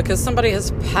sparking because somebody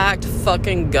has packed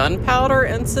fucking gunpowder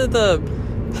into the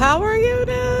power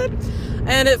unit,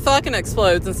 and it fucking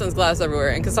explodes and sends glass everywhere.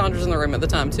 And Cassandra's in the room at the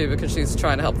time too because she's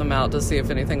trying to help them out to see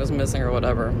if anything was missing or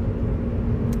whatever.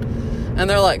 And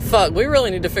they're like, fuck, we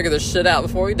really need to figure this shit out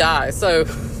before we die. So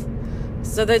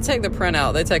they take the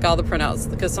printout. They take all the printouts.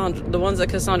 The ones that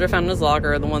Cassandra found in his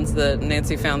locker, the ones that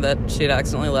Nancy found that she had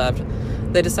accidentally left.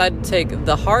 They decided to take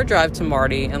the hard drive to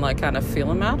Marty and, like, kind of feel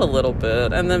him out a little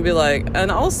bit, and then be like, and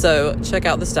also check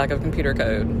out the stack of computer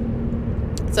code.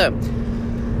 So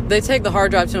they take the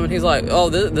hard drive to him, and he's like, oh,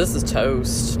 this is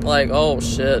toast. Like, oh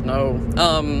shit, no.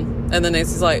 And then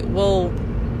Nancy's like, well,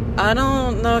 I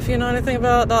don't know if you know anything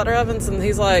about Dr. Evans. And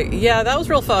he's like, yeah, that was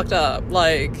real fucked up.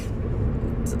 Like,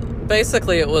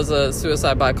 basically it was a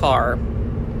suicide by car.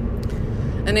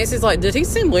 And Nancy's like, did he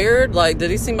seem weird? Like,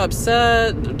 did he seem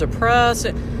upset, depressed?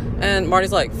 And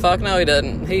Marty's like, fuck no, he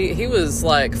didn't. He was,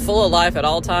 like, full of life at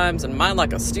all times and mind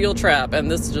like a steel trap, and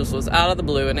this just was out of the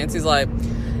blue. And Nancy's like,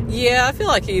 yeah, I feel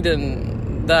like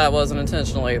that wasn't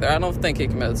intentional either. I don't think he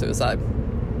committed suicide.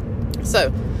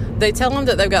 So they tell him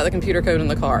that they've got the computer code in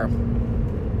the car.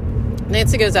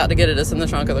 Nancy goes out to get it. It's in the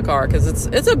trunk of the car because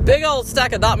it's a big old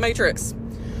stack of dot matrix.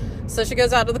 So she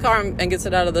goes out to the car and gets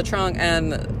it out of the trunk,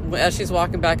 and as she's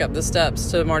walking back up the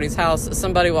steps to Marty's house,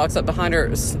 somebody walks up behind her,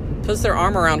 puts their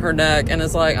arm around her neck, and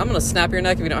is like, I'm going to snap your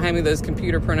neck if you don't hand me those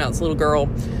computer printouts, little girl.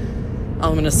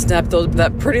 I'm going to snap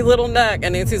that pretty little neck.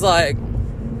 And Nancy's like,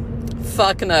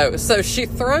 fuck no. So she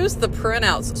throws the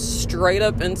printouts straight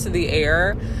up into the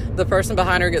air. The person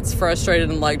behind her gets frustrated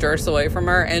and, like, jerks away from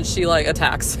her, and she, like,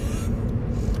 attacks.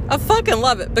 I fucking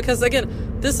love it because,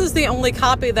 again, this is the only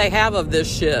copy they have of this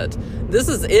shit. This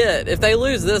is it. If they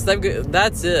lose this,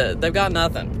 that's it. They've got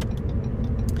nothing.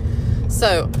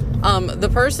 So, the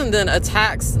person then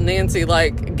attacks Nancy,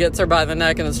 like, gets her by the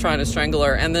neck and is trying to strangle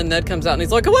her. And then Ned comes out and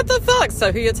he's like, what the fuck?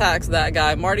 So he attacks that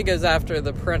guy. Marty goes after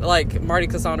the print, like, Marty,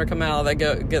 Cassandra come out. They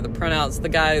go get the printouts. The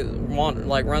guy,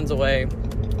 runs away.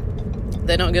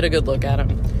 They don't get a good look at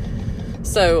him.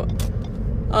 So,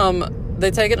 they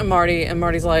take it to Marty, and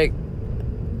Marty's like,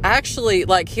 actually,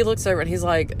 like, he looks over and he's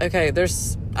like, okay,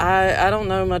 I don't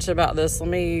know much about this. Let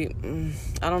me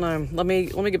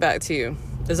get back to you.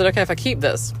 Is it okay if I keep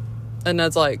this? And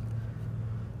Ned's like,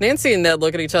 Nancy and Ned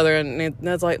look at each other, and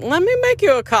Ned's like, let me make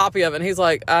you a copy of it. And he's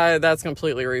like, that's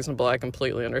completely reasonable. I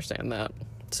completely understand that.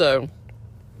 So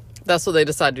that's what they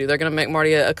decide to do. They're going to make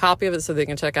Marty a copy of it so they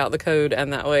can check out the code,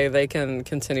 and that way they can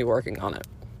continue working on it.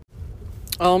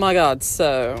 Oh my God.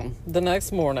 So the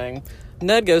next morning,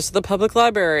 Ned goes to the public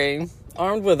library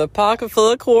armed with a pocket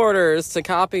full of quarters to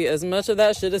copy as much of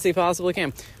that shit as he possibly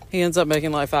can. He ends up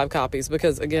making like 5 copies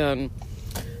because, again,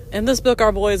 in this book,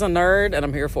 our boy is a nerd, and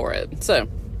I'm here for it. So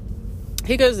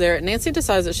he goes there. Nancy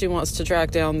decides that she wants to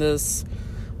track down this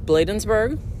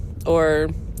Bladensburg, or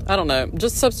I don't know,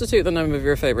 just substitute the name of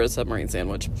your favorite submarine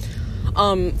sandwich.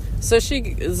 So she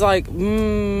is like,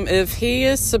 if he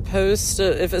is supposed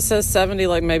to, if it says 70,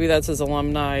 like maybe that's his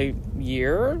alumni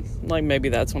year, like maybe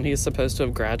that's when he's supposed to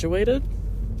have graduated.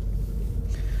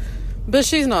 But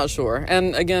she's not sure.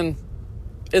 And again,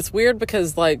 it's weird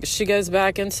because, like, she goes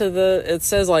back into it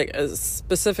says, like,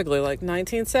 specifically, like,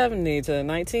 1970 to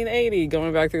 1980,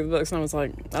 going back through the books, and I was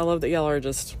like, I love that y'all are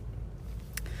just,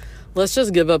 let's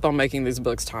just give up on making these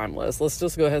books timeless. Let's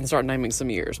just go ahead and start naming some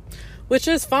years, which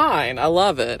is fine. I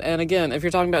love it. And again, if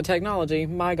you're talking about technology,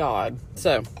 my God.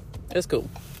 So, it's cool.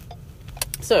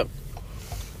 So,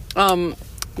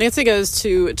 Nancy goes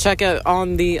to check out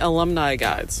on the alumni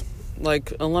guides.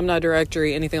 Like alumni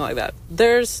directory, anything like that.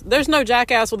 There's no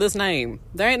jackass with this name.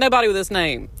 There ain't nobody with this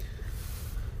name.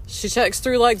 She checks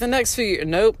through like the next few.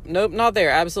 Nope, not there.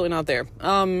 Absolutely not there.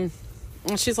 And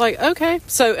she's like, okay.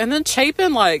 So, and then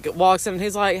Chapin like walks in and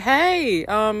he's like, hey,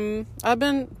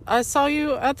 I saw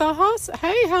you at the hospital.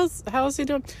 Hey, how's he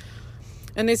doing?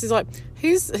 And Nancy's like,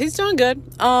 he's doing good.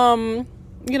 You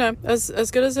know,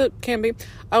 as good as it can be.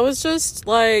 I was just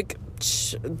like,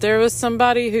 there was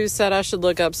somebody who said I should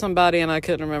look up somebody and I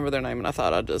couldn't remember their name, and I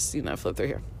thought I'd just, flip through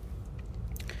here.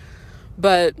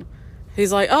 But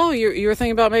he's like, oh, you were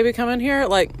thinking about maybe coming here?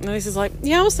 Like, and he's like,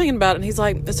 yeah, I was thinking about it. And he's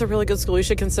like, it's a really good school. You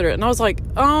should consider it. And I was like,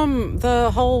 the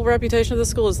whole reputation of the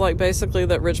school is like basically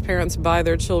that rich parents buy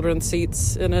their children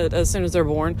seats in it as soon as they're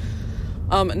born.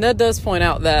 Ned does point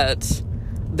out that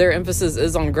their emphasis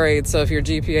is on grades. So if your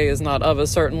GPA is not of a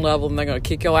certain level, then they're going to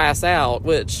kick your ass out,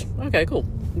 which, okay, cool.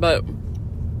 But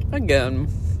again,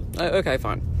 okay,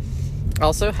 fine.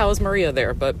 Also, how is Maria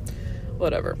there? But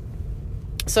whatever.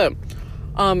 So,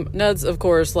 Ned's, of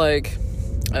course, like,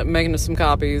 making some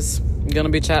copies. Gonna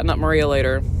be chatting up Maria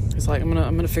later. He's like, I'm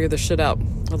gonna figure this shit out.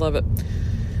 I love it.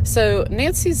 So,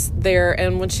 Nancy's there,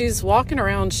 and when she's walking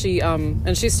around, she,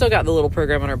 and she's still got the little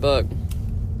program in her book.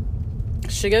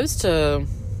 She goes to,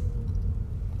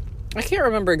 I can't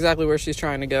remember exactly where she's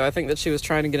trying to go. I think that she was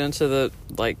trying to get into the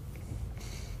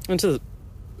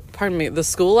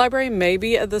school library,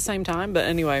 maybe at the same time. But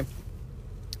anyway,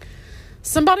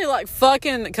 somebody like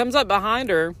fucking comes up behind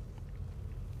her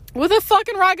with a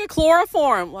fucking rag of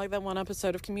chloroform, like that one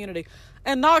episode of Community,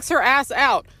 and knocks her ass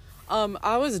out.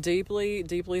 I was deeply,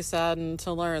 deeply saddened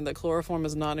to learn that chloroform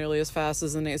is not nearly as fast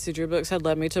as the Nancy Drew books had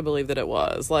led me to believe that it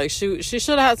was. Like, she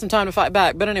should have had some time to fight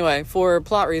back. But anyway, for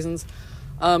plot reasons,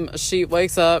 she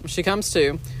wakes up, she comes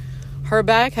to. Her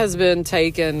bag has been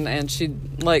taken, and she,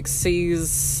 like,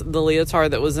 sees the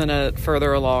leotard that was in it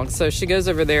further along. So she goes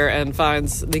over there and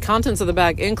finds the contents of the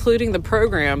bag, including the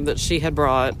program that she had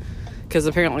brought, because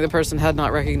apparently the person had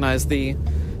not recognized the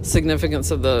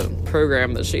significance of the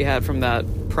program that she had from that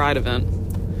Pride event.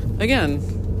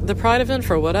 Again, the Pride event,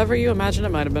 for whatever you imagine it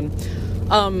might have been.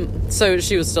 So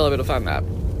she was still able to find that.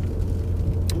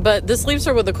 But this leaves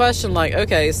her with the question, like,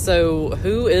 okay, so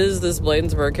who is this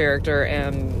Bladensburg character,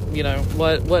 and, you know,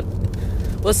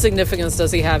 what significance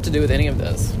does he have to do with any of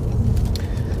this?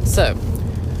 So,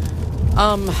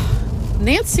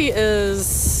 Nancy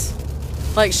is,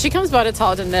 like, she comes by to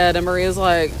talk to Ned, and Maria's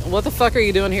like, what the fuck are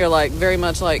you doing here? Like, very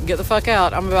much like, get the fuck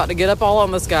out. I'm about to get up all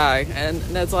on this guy.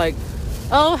 And Ned's like,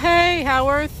 oh, hey, how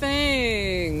are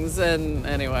things? And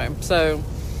anyway, so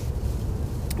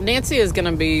Nancy is going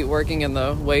to be working in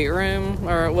the weight room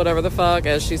or whatever the fuck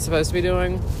as she's supposed to be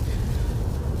doing.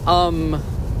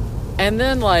 And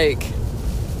then, like,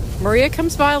 Maria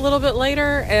comes by a little bit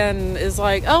later and is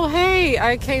like, oh, hey,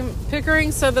 I came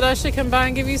Pickering said that I should come by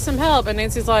and give you some help. And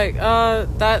Nancy's like,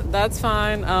 that's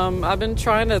fine. I've been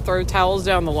trying to throw towels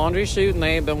down the laundry chute and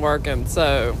they ain't been working.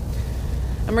 So,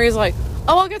 and Maria's like,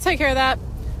 oh, I'll go take care of that.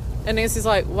 And Nancy's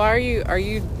like, why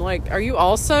are you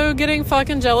also getting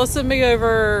fucking jealous of me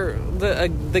over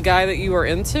the guy that you were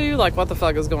into? Like, what the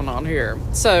fuck is going on here?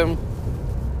 So,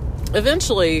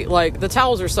 eventually, like, the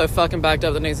towels are so fucking backed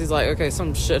up that Nancy's like, okay,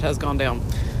 some shit has gone down.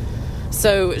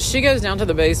 So, she goes down to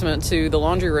the basement to the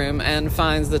laundry room and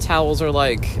finds the towels are,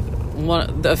 like,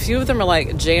 a few of them are,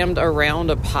 like, jammed around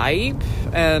a pipe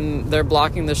and they're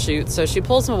blocking the chute. So, she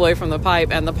pulls them away from the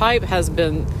pipe, and the pipe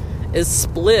is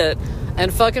split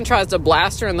and fucking tries to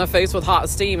blast her in the face with hot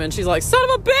steam, and she's like, son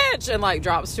of a bitch, and, like,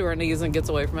 drops to her knees and gets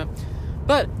away from it.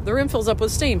 But the room fills up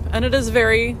with steam, and it is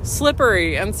very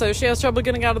slippery, and so she has trouble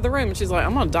getting out of the room, and she's like,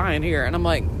 I'm gonna die in here. And I'm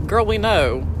like, girl, we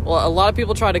know. Well, a lot of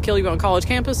people try to kill you on college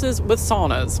campuses with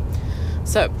saunas.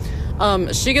 So,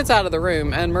 she gets out of the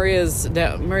room, and Maria's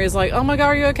like, oh my God,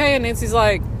 are you okay? And Nancy's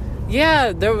like,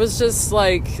 yeah, there was just,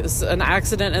 like, an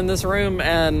accident in this room,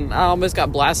 and I almost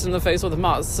got blasted in the face with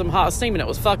some hot steam, and it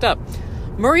was fucked up.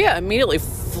 Maria immediately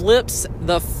flips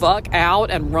the fuck out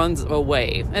and runs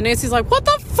away. And Nancy's like, what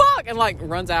the fuck? And, like,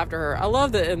 runs after her. I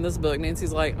love that in this book,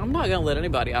 Nancy's like, I'm not gonna let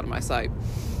anybody out of my sight.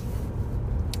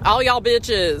 All y'all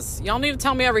bitches, y'all need to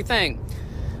tell me everything.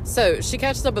 So she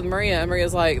catches up with Maria, and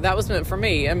Maria's like, that was meant for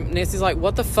me. And Nancy's like,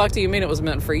 what the fuck do you mean it was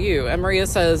meant for you? And Maria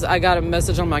says, I got a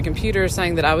message on my computer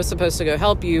saying that I was supposed to go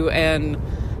help you and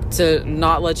to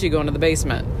not let you go into the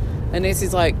basement. And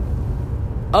Nancy's like,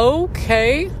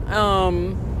 okay.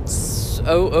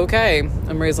 Okay.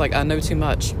 And Maria's like, I know too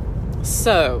much.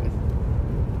 So,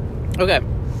 okay.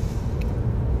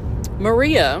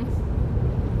 Maria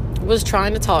was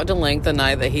trying to talk to Link the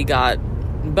night that he got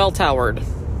bell towered.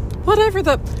 Whatever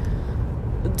the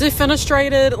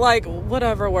defenestrated, like,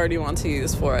 whatever word you want to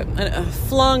use for it. And,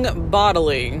 flung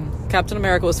bodily. Captain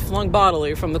America was flung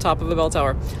bodily from the top of a bell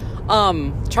tower.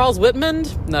 Charles Whitman?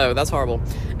 No, that's horrible.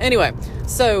 Anyway,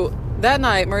 so that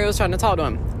night, Maria was trying to talk to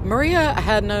him. Maria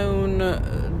had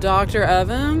known Dr.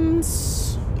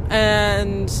 Evans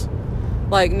and,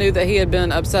 like, knew that he had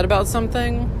been upset about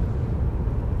something.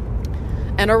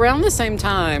 And around the same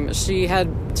time, she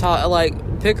had taught, like,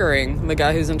 Pickering, the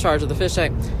guy who's in charge of the fish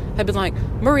tank, had been like,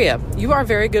 Maria, you are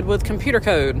very good with computer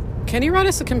code. Can you write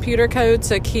us a computer code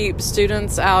to keep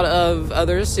students out of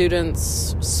other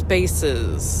students'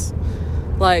 spaces?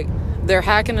 Like, they're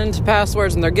hacking into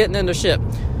passwords and they're getting into shit.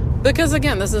 Because,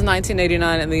 again, this is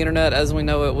 1989 and the internet, as we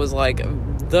know it, was like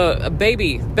the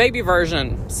baby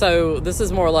version. So this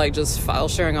is more like just file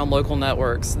sharing on local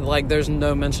networks. Like, there's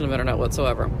no mention of internet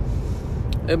whatsoever.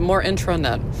 More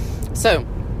intranet. So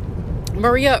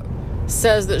Maria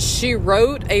says that she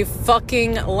wrote a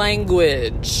fucking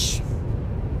language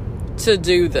to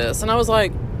do this. And I was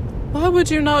like, why would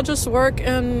you not just work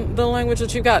in the language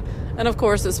that you got? And of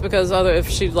course, it's because if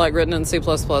she'd, like, written in C++,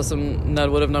 and Ned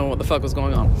would have known what the fuck was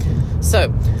going on.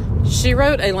 So she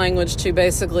wrote a language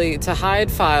to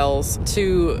hide files,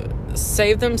 to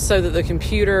save them so that the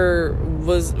computer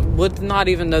would not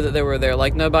even know that they were there.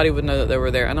 Like, nobody would know that they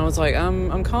were there. And I was like,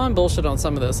 I'm calling bullshit on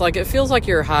some of this. Like, it feels like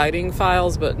you're hiding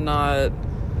files, but not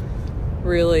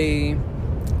really.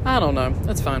 I don't know.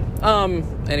 That's fine.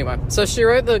 Anyway, so she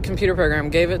wrote the computer program,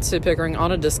 gave it to Pickering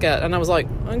on a diskette, and I was like,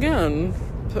 again,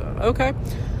 okay.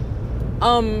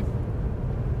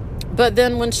 But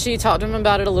then when she talked to him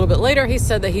about it a little bit later, he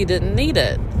said that he didn't need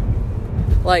it.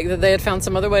 Like, that they had found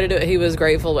some other way to do it. He was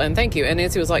grateful and thank you. And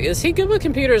Nancy was like, is he good with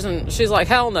computers? And she's like,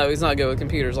 hell no, he's not good with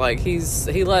computers. Like, he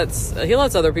lets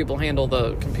other people handle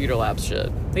the computer lab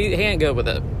shit. He ain't good with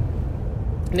it.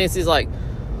 Nancy's like,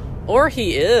 or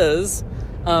he is.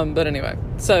 But anyway,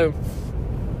 so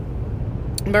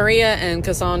Maria and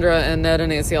Cassandra and Ned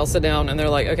and Nancy all sit down and they're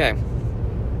like, okay,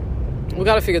 we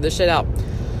got to figure this shit out.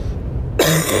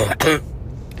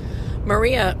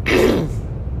 Maria,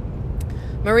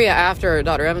 after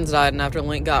Dr. Evans died and after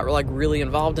Link got, like, really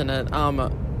involved in it,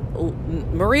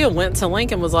 Maria went to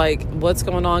Link and was like, what's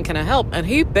going on? Can I help? And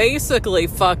he basically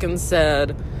fucking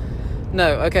said,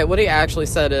 no, okay, what he actually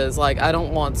said is, like, I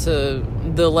don't want to,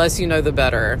 the less you know, the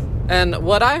better. And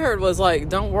what I heard was, like,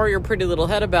 don't worry your pretty little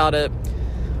head about it.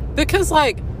 Because,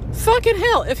 like, fucking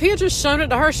hell, if he had just shown it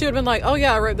to her, she would have been like, oh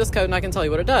yeah, I wrote this code and I can tell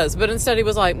you what it does. But instead he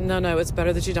was like, no, it's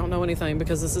better that you don't know anything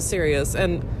because this is serious.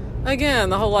 And again,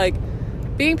 the whole, like,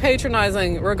 being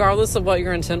patronizing, regardless of what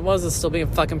your intent was, is still being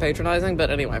fucking patronizing. But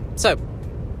anyway, so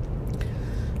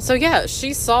yeah,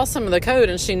 she saw some of the code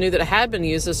and she knew that it had been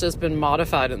used. It's just been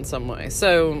modified in some way.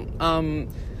 So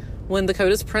when the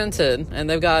code is printed, and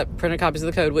they've got printed copies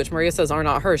of the code, which Maria says are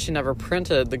not hers. She never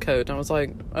printed the code. And I was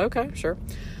like, okay, sure.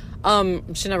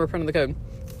 She never printed the code.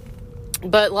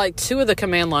 But, like, 2 of the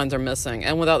command lines are missing.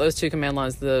 And without those 2 command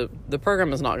lines, the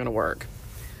program is not going to work.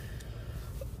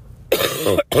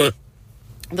 The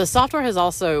software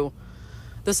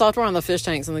on the fish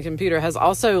tanks and the computer has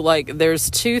also, like,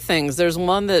 there's 2 things. There's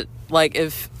one that, like,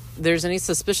 if there's any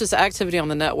suspicious activity on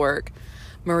the network,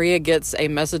 Maria gets a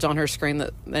message on her screen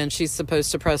and she's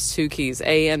supposed to press 2 keys,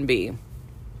 A and B.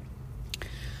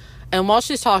 And while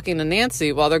she's talking to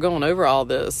Nancy, while they're going over all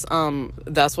this,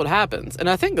 that's what happens. And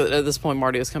I think that at this point,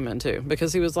 Marty has come in too,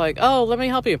 because he was like, oh, let me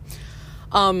help you.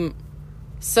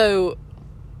 So,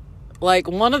 like,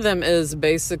 one of them is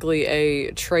basically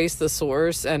a trace the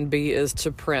source, and B is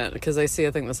to print, because they see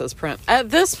a thing that says print. At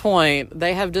this point,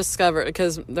 they have discovered,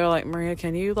 because they're like, Maria,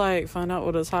 can you, like, find out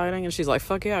what it's hiding? And she's like,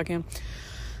 fuck yeah, I can.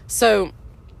 So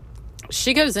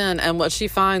she goes in, and what she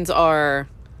finds are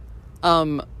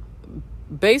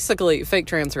basically fake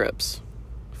transcripts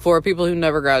for people who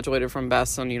never graduated from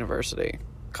Bastion University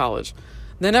College.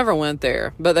 They never went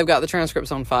there, but they've got the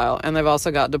transcripts on file, and they've also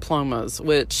got diplomas,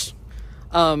 which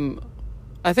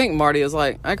I think Marty is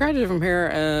like, I graduated from here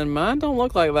and mine don't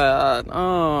look like that.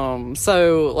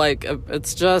 So, like,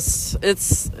 it's just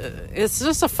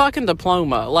a fucking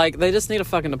diploma. Like, they just need a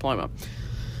fucking diploma.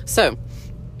 So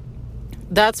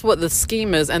that's what the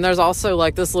scheme is. And there's also,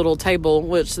 like, this little table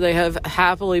which they have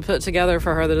happily put together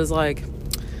for her that is, like,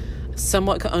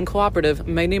 somewhat uncooperative,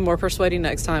 may need more persuading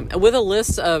next time, with a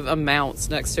list of amounts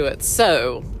next to it.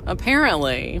 So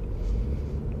apparently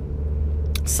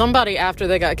somebody, after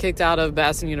they got kicked out of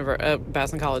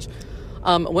Bastion College,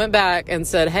 went back and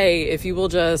said, hey, if you will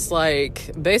just, like,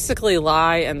 basically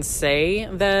lie and say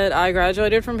that I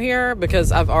graduated from here,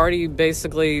 because I've already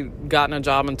basically gotten a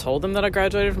job and told them that I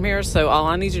graduated from here, so all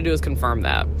I need you to do is confirm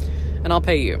that, and I'll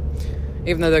pay you.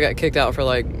 Even though they got kicked out for,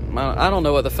 like, I don't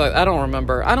know what the fuck, I don't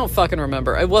remember. I don't fucking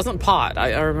remember. It wasn't pot.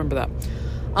 I remember that.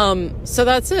 So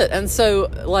that's it. And so,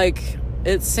 like,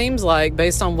 it seems like,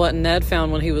 based on what Ned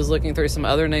found when he was looking through some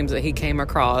other names that he came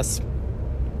across,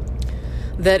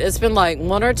 that it's been like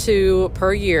 1 or 2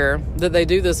 per year that they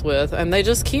do this with, and they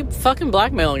just keep fucking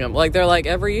blackmailing them. Like, they're like,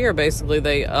 every year, basically,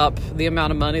 they up the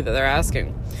amount of money that they're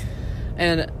asking.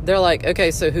 And they're like,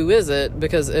 okay, so who is it?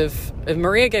 Because if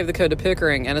Maria gave the code to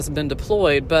Pickering and it's been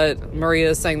deployed, but Maria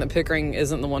is saying that Pickering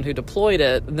isn't the one who deployed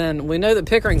it, then we know that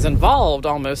Pickering's involved,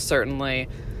 almost certainly,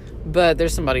 but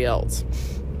there's somebody else.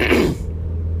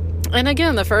 And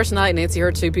again, the first night, Nancy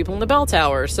heard 2 people in the bell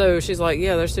tower, so she's like,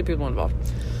 yeah, there's 2 people involved.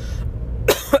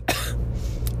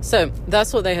 So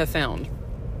that's what they have found.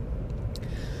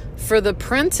 For the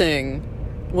printing,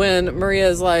 when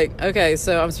Maria's like, okay,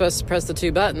 so I'm supposed to press the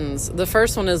 2 buttons, the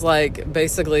first one is, like,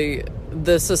 basically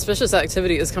the suspicious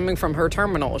activity is coming from her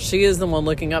terminal. She is the one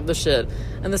looking up the shit.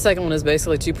 And the second one is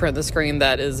basically to print the screen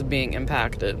that is being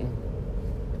impacted,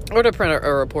 or to print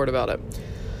a report about it.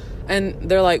 And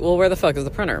they're like, well, where the fuck is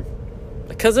the printer?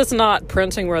 Because it's not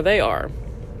printing where they are.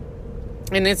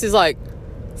 And Nancy's like,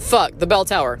 fuck, the bell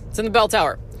tower. It's in the bell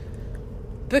tower.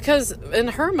 Because in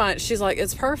her mind, she's like,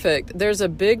 it's perfect. There's a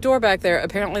big door back there.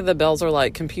 Apparently the bells are,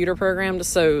 like, computer programmed,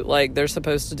 so, like, they're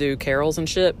supposed to do carols and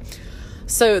shit.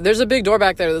 So there's a big door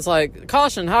back there that's like,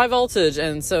 caution, high voltage.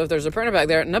 And so if there's a printer back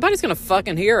there, nobody's gonna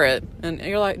fucking hear it. And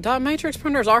you're like, dot matrix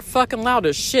printers are fucking loud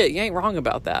as shit. You ain't wrong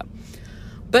about that.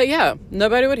 But yeah,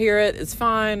 nobody would hear it. It's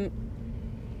fine.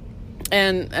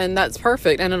 And that's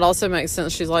perfect. And it also makes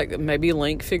sense. She's like, maybe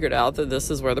Link figured out that this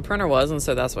is where the printer was, and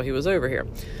so that's why he was over here.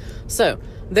 So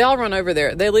they all run over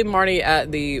there. They leave Marty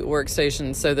at the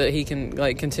workstation so that he can,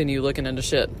 like, continue looking into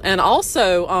shit. And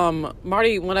also,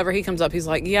 Marty, whenever he comes up, he's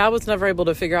like, yeah, I was never able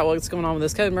to figure out what's going on with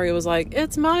this code. Maria was like,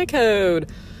 it's my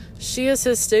code. She is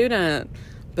his student,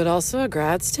 but also a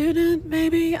grad student,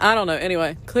 maybe? I don't know.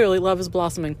 Anyway, clearly love is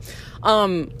blossoming.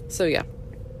 So yeah.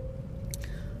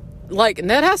 Like,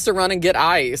 Ned has to run and get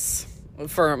ice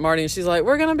for Marty, and she's like,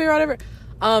 we're gonna be right over.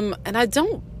 And I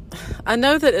don't I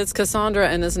know that it's Cassandra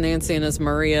and it's Nancy and it's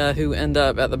Maria who end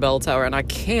up at the bell tower, and I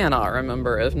cannot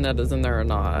remember if Ned is in there or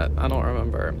not. I don't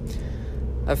remember.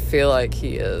 I feel like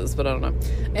he is, but I don't know.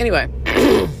 Anyway,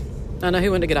 I know he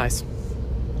went to get ice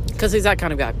because he's that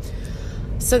kind of guy.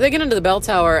 So they get into the bell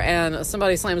tower and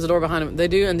somebody slams the door behind him. They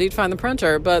do indeed find the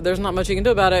printer, but there's not much you can do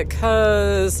about it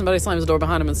because somebody slams the door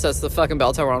behind him and sets the fucking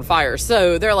bell tower on fire.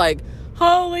 So they're like,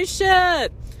 holy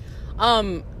shit.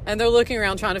 And they're looking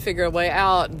around trying to figure a way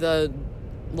out. The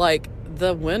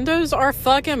windows are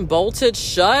fucking bolted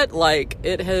shut. Like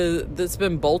it's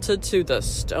been bolted to the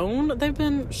stone. They've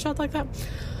been shut like that.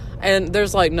 And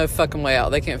there's like no fucking way out.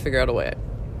 They can't figure out a way out.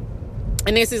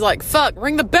 And Nancy's like, fuck,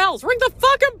 ring the bells, ring the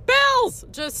fucking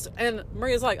bells. And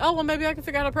Maria's like, oh, well, maybe I can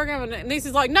figure out a program. And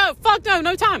Nancy's like, no, fuck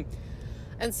no time.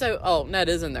 And so, Ned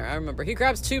is in there. I remember. He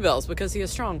grabs 2 bells because he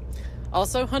is strong.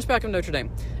 Also, Hunchback of Notre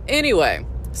Dame. Anyway,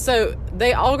 so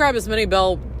they all grab as many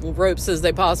bell ropes as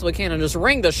they possibly can and just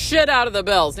ring the shit out of the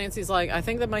bells. Nancy's like, I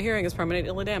think that my hearing is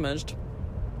permanently damaged.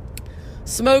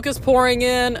 Smoke is pouring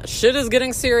in. Shit is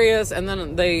getting serious. And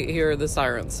then they hear the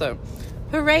sirens. So,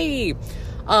 hooray.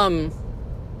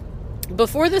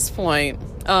 Before this point,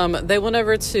 they went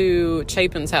over to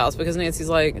Chapin's house because Nancy's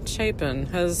like, Chapin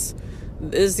is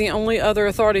the only other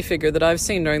authority figure that I've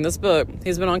seen during this book.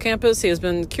 He's been on campus. He has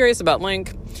been curious about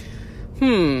Link.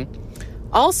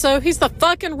 Also, he's the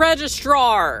fucking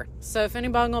registrar. So if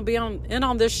anybody gonna be in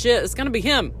on this shit, it's gonna be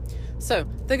him. So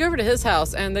they go over to his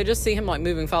house and they just see him like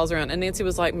moving files around. And Nancy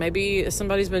was like, maybe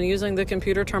somebody's been using the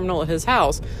computer terminal at his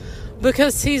house.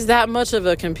 Because he's that much of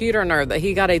a computer nerd that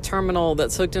he got a terminal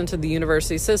that's hooked into the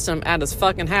university system at his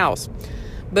fucking house.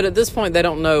 But at this point, they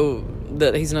don't know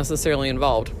that he's necessarily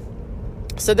involved.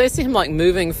 So they see him like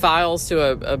moving files to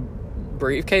a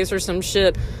briefcase or some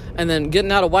shit and then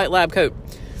getting out a white lab coat.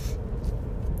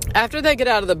 After they get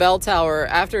out of the bell tower,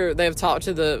 after they've talked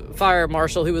to the fire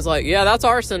marshal who was like, yeah, that's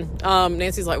arson.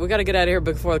 Nancy's like, we got to get out of here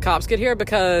before the cops get here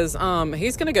because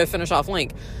he's going to go finish off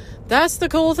Link. That's the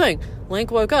cool thing. Link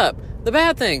woke up. The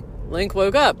bad thing, Link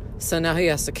woke up, so now he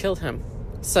has to kill him.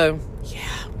 So,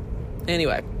 yeah.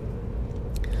 Anyway.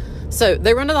 So,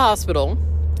 they run to the hospital.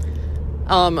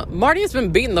 Marty has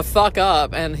been beaten the fuck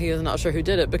up, and he is not sure who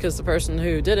did it, because the person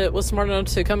who did it was smart enough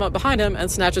to come up behind him and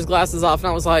snatch his glasses off, and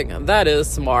I was like, that is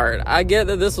smart. I get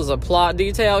that this was a plot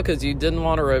detail, because you didn't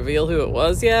want to reveal who it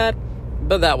was yet,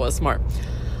 but that was smart.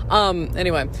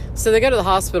 Anyway, so they go to the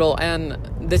hospital and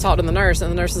they talk to the nurse,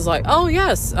 and the nurse is like, oh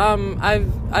yes,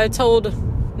 I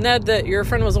told Ned that your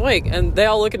friend was awake, and they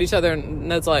all look at each other and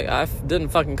Ned's like, I didn't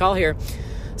fucking call here.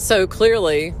 So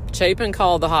clearly Chapin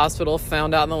called the hospital,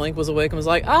 found out the Link was awake and was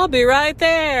like, I'll be right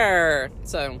there.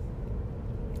 So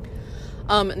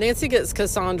Nancy gets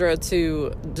Cassandra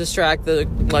to distract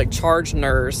the charge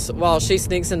nurse while she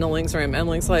sneaks into Link's room, and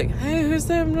Link's like, hey, who's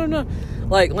there? No.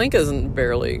 Like, Link isn't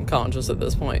barely conscious at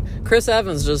this point. Chris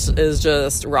Evans is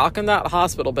just rocking that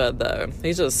hospital bed, though.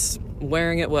 He's just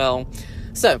wearing it well.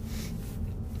 So,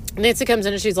 Nancy comes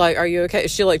in and she's like, are you okay?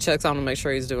 She, checks on him to make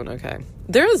sure he's doing okay.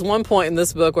 There is one point in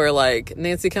this book where,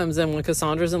 Nancy comes in when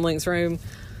Cassandra's in Link's room,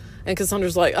 and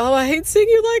Cassandra's like, oh, I hate seeing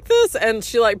you like this. And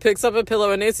she, picks up a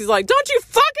pillow, and Nancy's like, don't you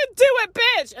fucking do it,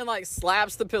 bitch! And,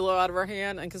 slaps the pillow out of her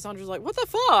hand, and Cassandra's like, what the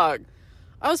fuck?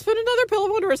 I was putting another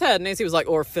pillow under his head. And Nancy was like,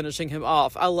 or finishing him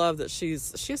off. I love that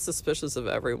she's suspicious of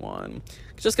everyone.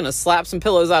 Just gonna slap some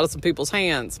pillows out of some people's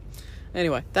hands.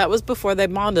 Anyway, that was before they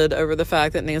bonded over the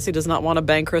fact that Nancy does not want to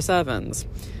bang Chris Evans.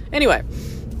 Anyway,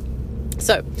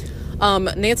 so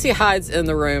Nancy hides in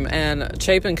the room, and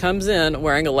Chapin comes in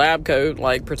wearing a lab coat,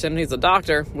 pretending he's a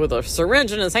doctor, with a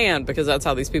syringe in his hand, because that's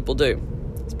how these people do.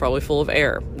 It's probably full of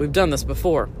air. We've done this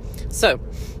before. So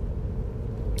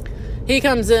he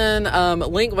comes in,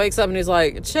 Link wakes up and he's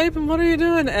like, Chapin, what are you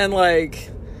doing? And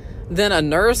then a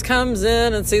nurse comes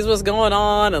in and sees what's going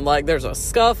on, and there's a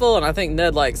scuffle, and I think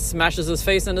Ned smashes his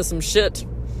face into some shit.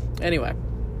 Anyway,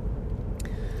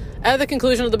 at the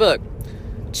conclusion of the book,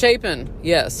 Chapin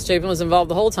was involved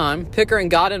the whole time. Pickering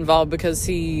got involved because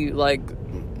he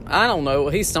I don't know,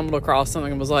 he stumbled across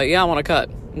something and was like, yeah, I want to cut,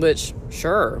 which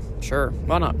sure,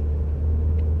 why not?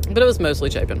 But it was mostly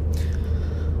Chapin.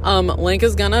 Link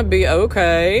is gonna be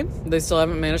okay. They still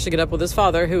haven't managed to get up with his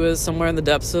father, who is somewhere in the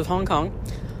depths of Hong Kong.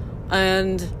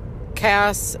 And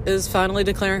Cass is finally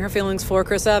declaring her feelings for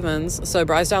Chris Evans. So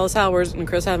Bryce Dallas Howard and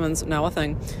Chris Evans, now a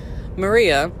thing.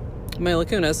 Maria, Mila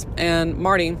Kunis, and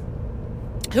Marty,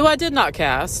 who I did not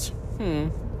cast.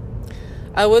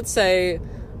 I would say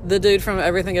the dude from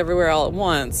Everything Everywhere All at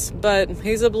Once, but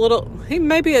he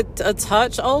may be a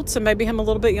touch old, so maybe him a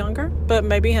little bit younger, but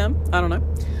maybe him. I don't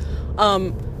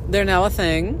know. They're now a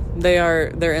thing. They're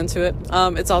into it.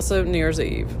 It's also New Year's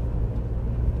Eve.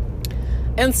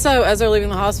 And so as they're leaving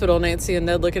the hospital, Nancy and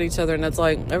Ned look at each other, and it's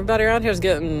like, everybody around here is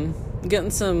getting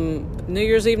some New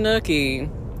Year's Eve nookie.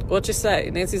 What you say?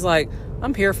 Nancy's like,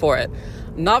 I'm here for it.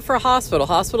 Not for a hospital.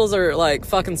 Hospitals are like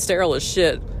fucking sterile as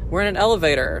shit. We're in an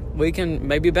elevator. We can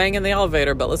maybe bang in the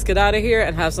elevator, but let's get out of here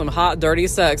and have some hot, dirty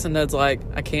sex. And Ned's like,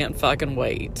 I can't fucking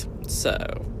wait.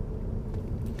 So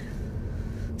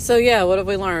yeah, what have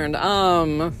we learned?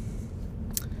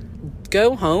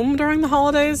 Go home during the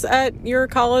holidays at your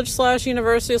college /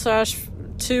 university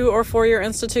 / 2 or 4 year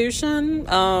institution,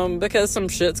 because some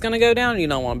shit's gonna go down and you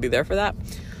don't want to be there for that.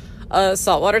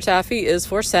 Saltwater taffy is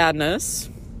for sadness.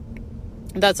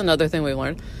 That's another thing we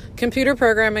learned. Computer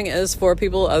programming is for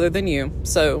people other than you.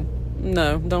 So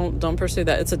no, don't pursue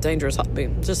that. It's a dangerous hobby.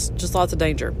 Just lots of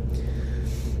danger.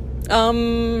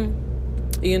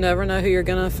 You never know who you're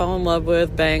gonna fall in love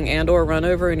with, bang, and or run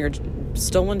over in your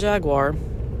stolen Jaguar.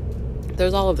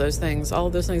 There's all of those things all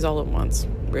at once,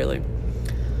 really.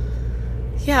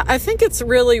 Yeah, I think it's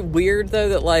really weird though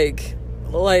that like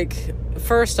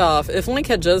first off, if Link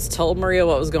had just told Maria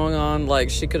what was going on, like,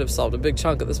 she could have solved a big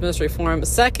chunk of this mystery for him.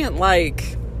 Second,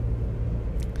 like,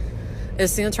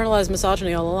 it's the internalized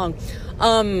misogyny all along.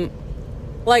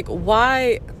 Like,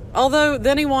 why? Although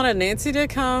then he wanted Nancy to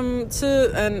come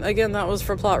to, and again, that was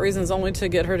for plot reasons, only to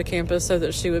get her to campus so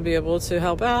that she would be able to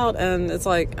help out. And it's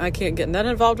like, I can't get Ned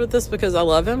involved with this because I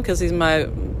love him, because he's my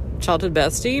childhood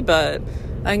bestie, but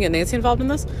I can get Nancy involved in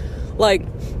this. Like,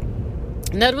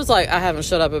 Ned was like, I haven't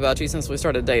shut up about you since we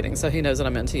started dating, so he knows that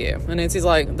I'm into you. And Nancy's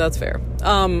like, that's fair.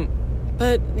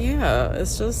 But yeah,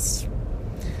 it's just...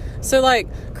 So, like,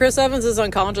 Chris Evans is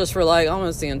unconscious for, like,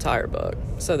 almost the entire book.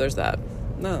 So there's that.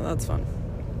 No, that's fun.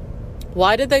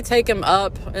 Why did they take him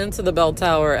up into the bell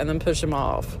tower and then push him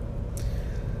off?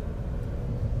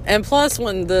 And plus,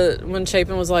 when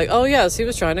Chapin was like, oh yes, he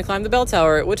was trying to climb the bell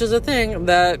tower, which is a thing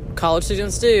that college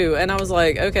students do. And I was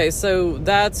like, okay, so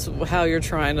that's how you're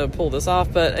trying to pull this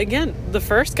off. But again, the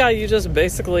first guy, you just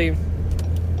basically,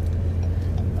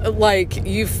 like,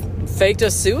 you faked a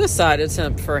suicide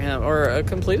attempt for him, or a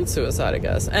completed suicide, I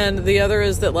guess. And the other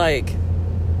is that, like,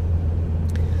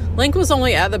 Link was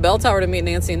only at the bell tower to meet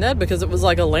Nancy and Ned because it was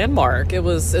like a landmark.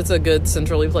 It's a good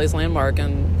centrally placed landmark,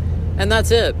 and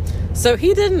that's it. So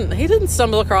he didn't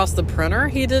stumble across the printer.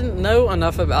 He didn't know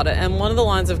enough about it. And one of the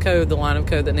lines of code, the line of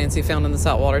code that Nancy found in the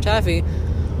saltwater taffy,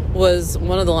 was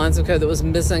one of the lines of code that was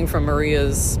missing from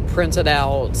Maria's printed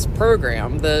out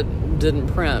program that didn't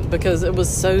print because it was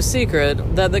so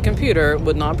secret that the computer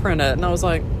would not print it. And I was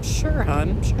like, sure,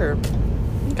 hon, sure.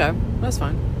 Okay, that's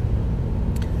fine.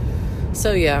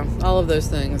 So yeah, all of those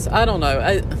things. I don't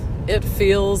know. It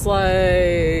feels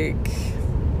like...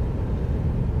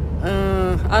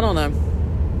 I don't know.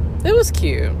 It was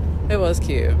cute.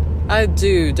 I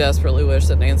do desperately wish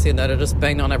that Nancy and Ned had just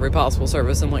banged on every possible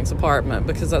surface in Link's apartment,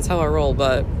 because that's how I roll,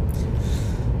 but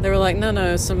they were like,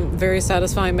 no, some very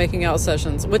satisfying making out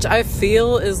sessions, which I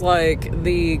feel is like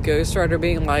the ghostwriter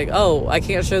being like, oh, I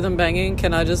can't show them banging,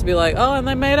 can I just be like, oh, and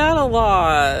they made out a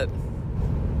lot?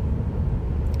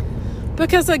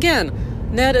 Because again,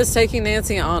 Ned is taking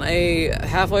Nancy on a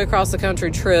halfway across the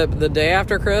country trip the day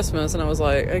after Christmas, and I was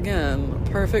like, again,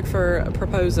 perfect for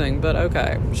proposing, but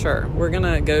okay, sure. We're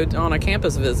gonna go on a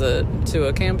campus visit to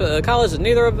a college that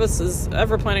neither of us is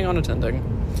ever planning on attending.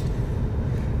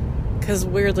 Because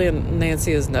weirdly,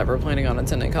 Nancy is never planning on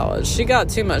attending college. She got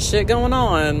too much shit going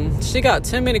on. She got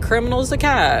too many criminals to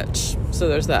catch. So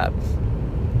there's that.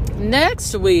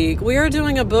 Next week, we are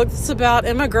doing a book that's about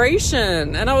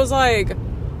immigration, and I was like,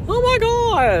 oh my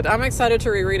god, I'm excited to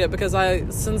reread it because I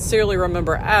sincerely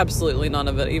remember absolutely none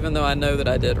of it, even though I know that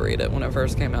I did read it when it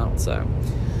first came out. So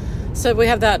we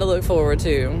have that to look forward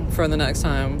to for the next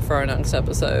time, for our next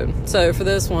episode. So for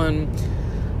this one,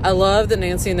 I love that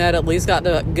Nancy and Ned at least got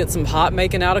to get some hot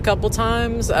making out a couple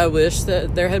times. I wish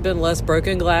that there had been less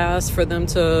broken glass for them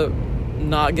to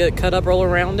not get cut up, roll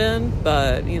around in,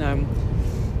 but you know,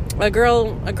 a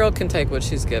girl can take what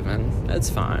she's given. It's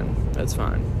fine.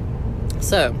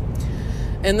 So,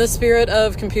 in the spirit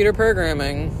of computer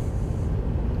programming,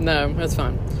 no, it's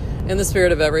fine. In the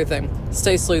spirit of everything,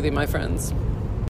 stay sleuthy, my friends.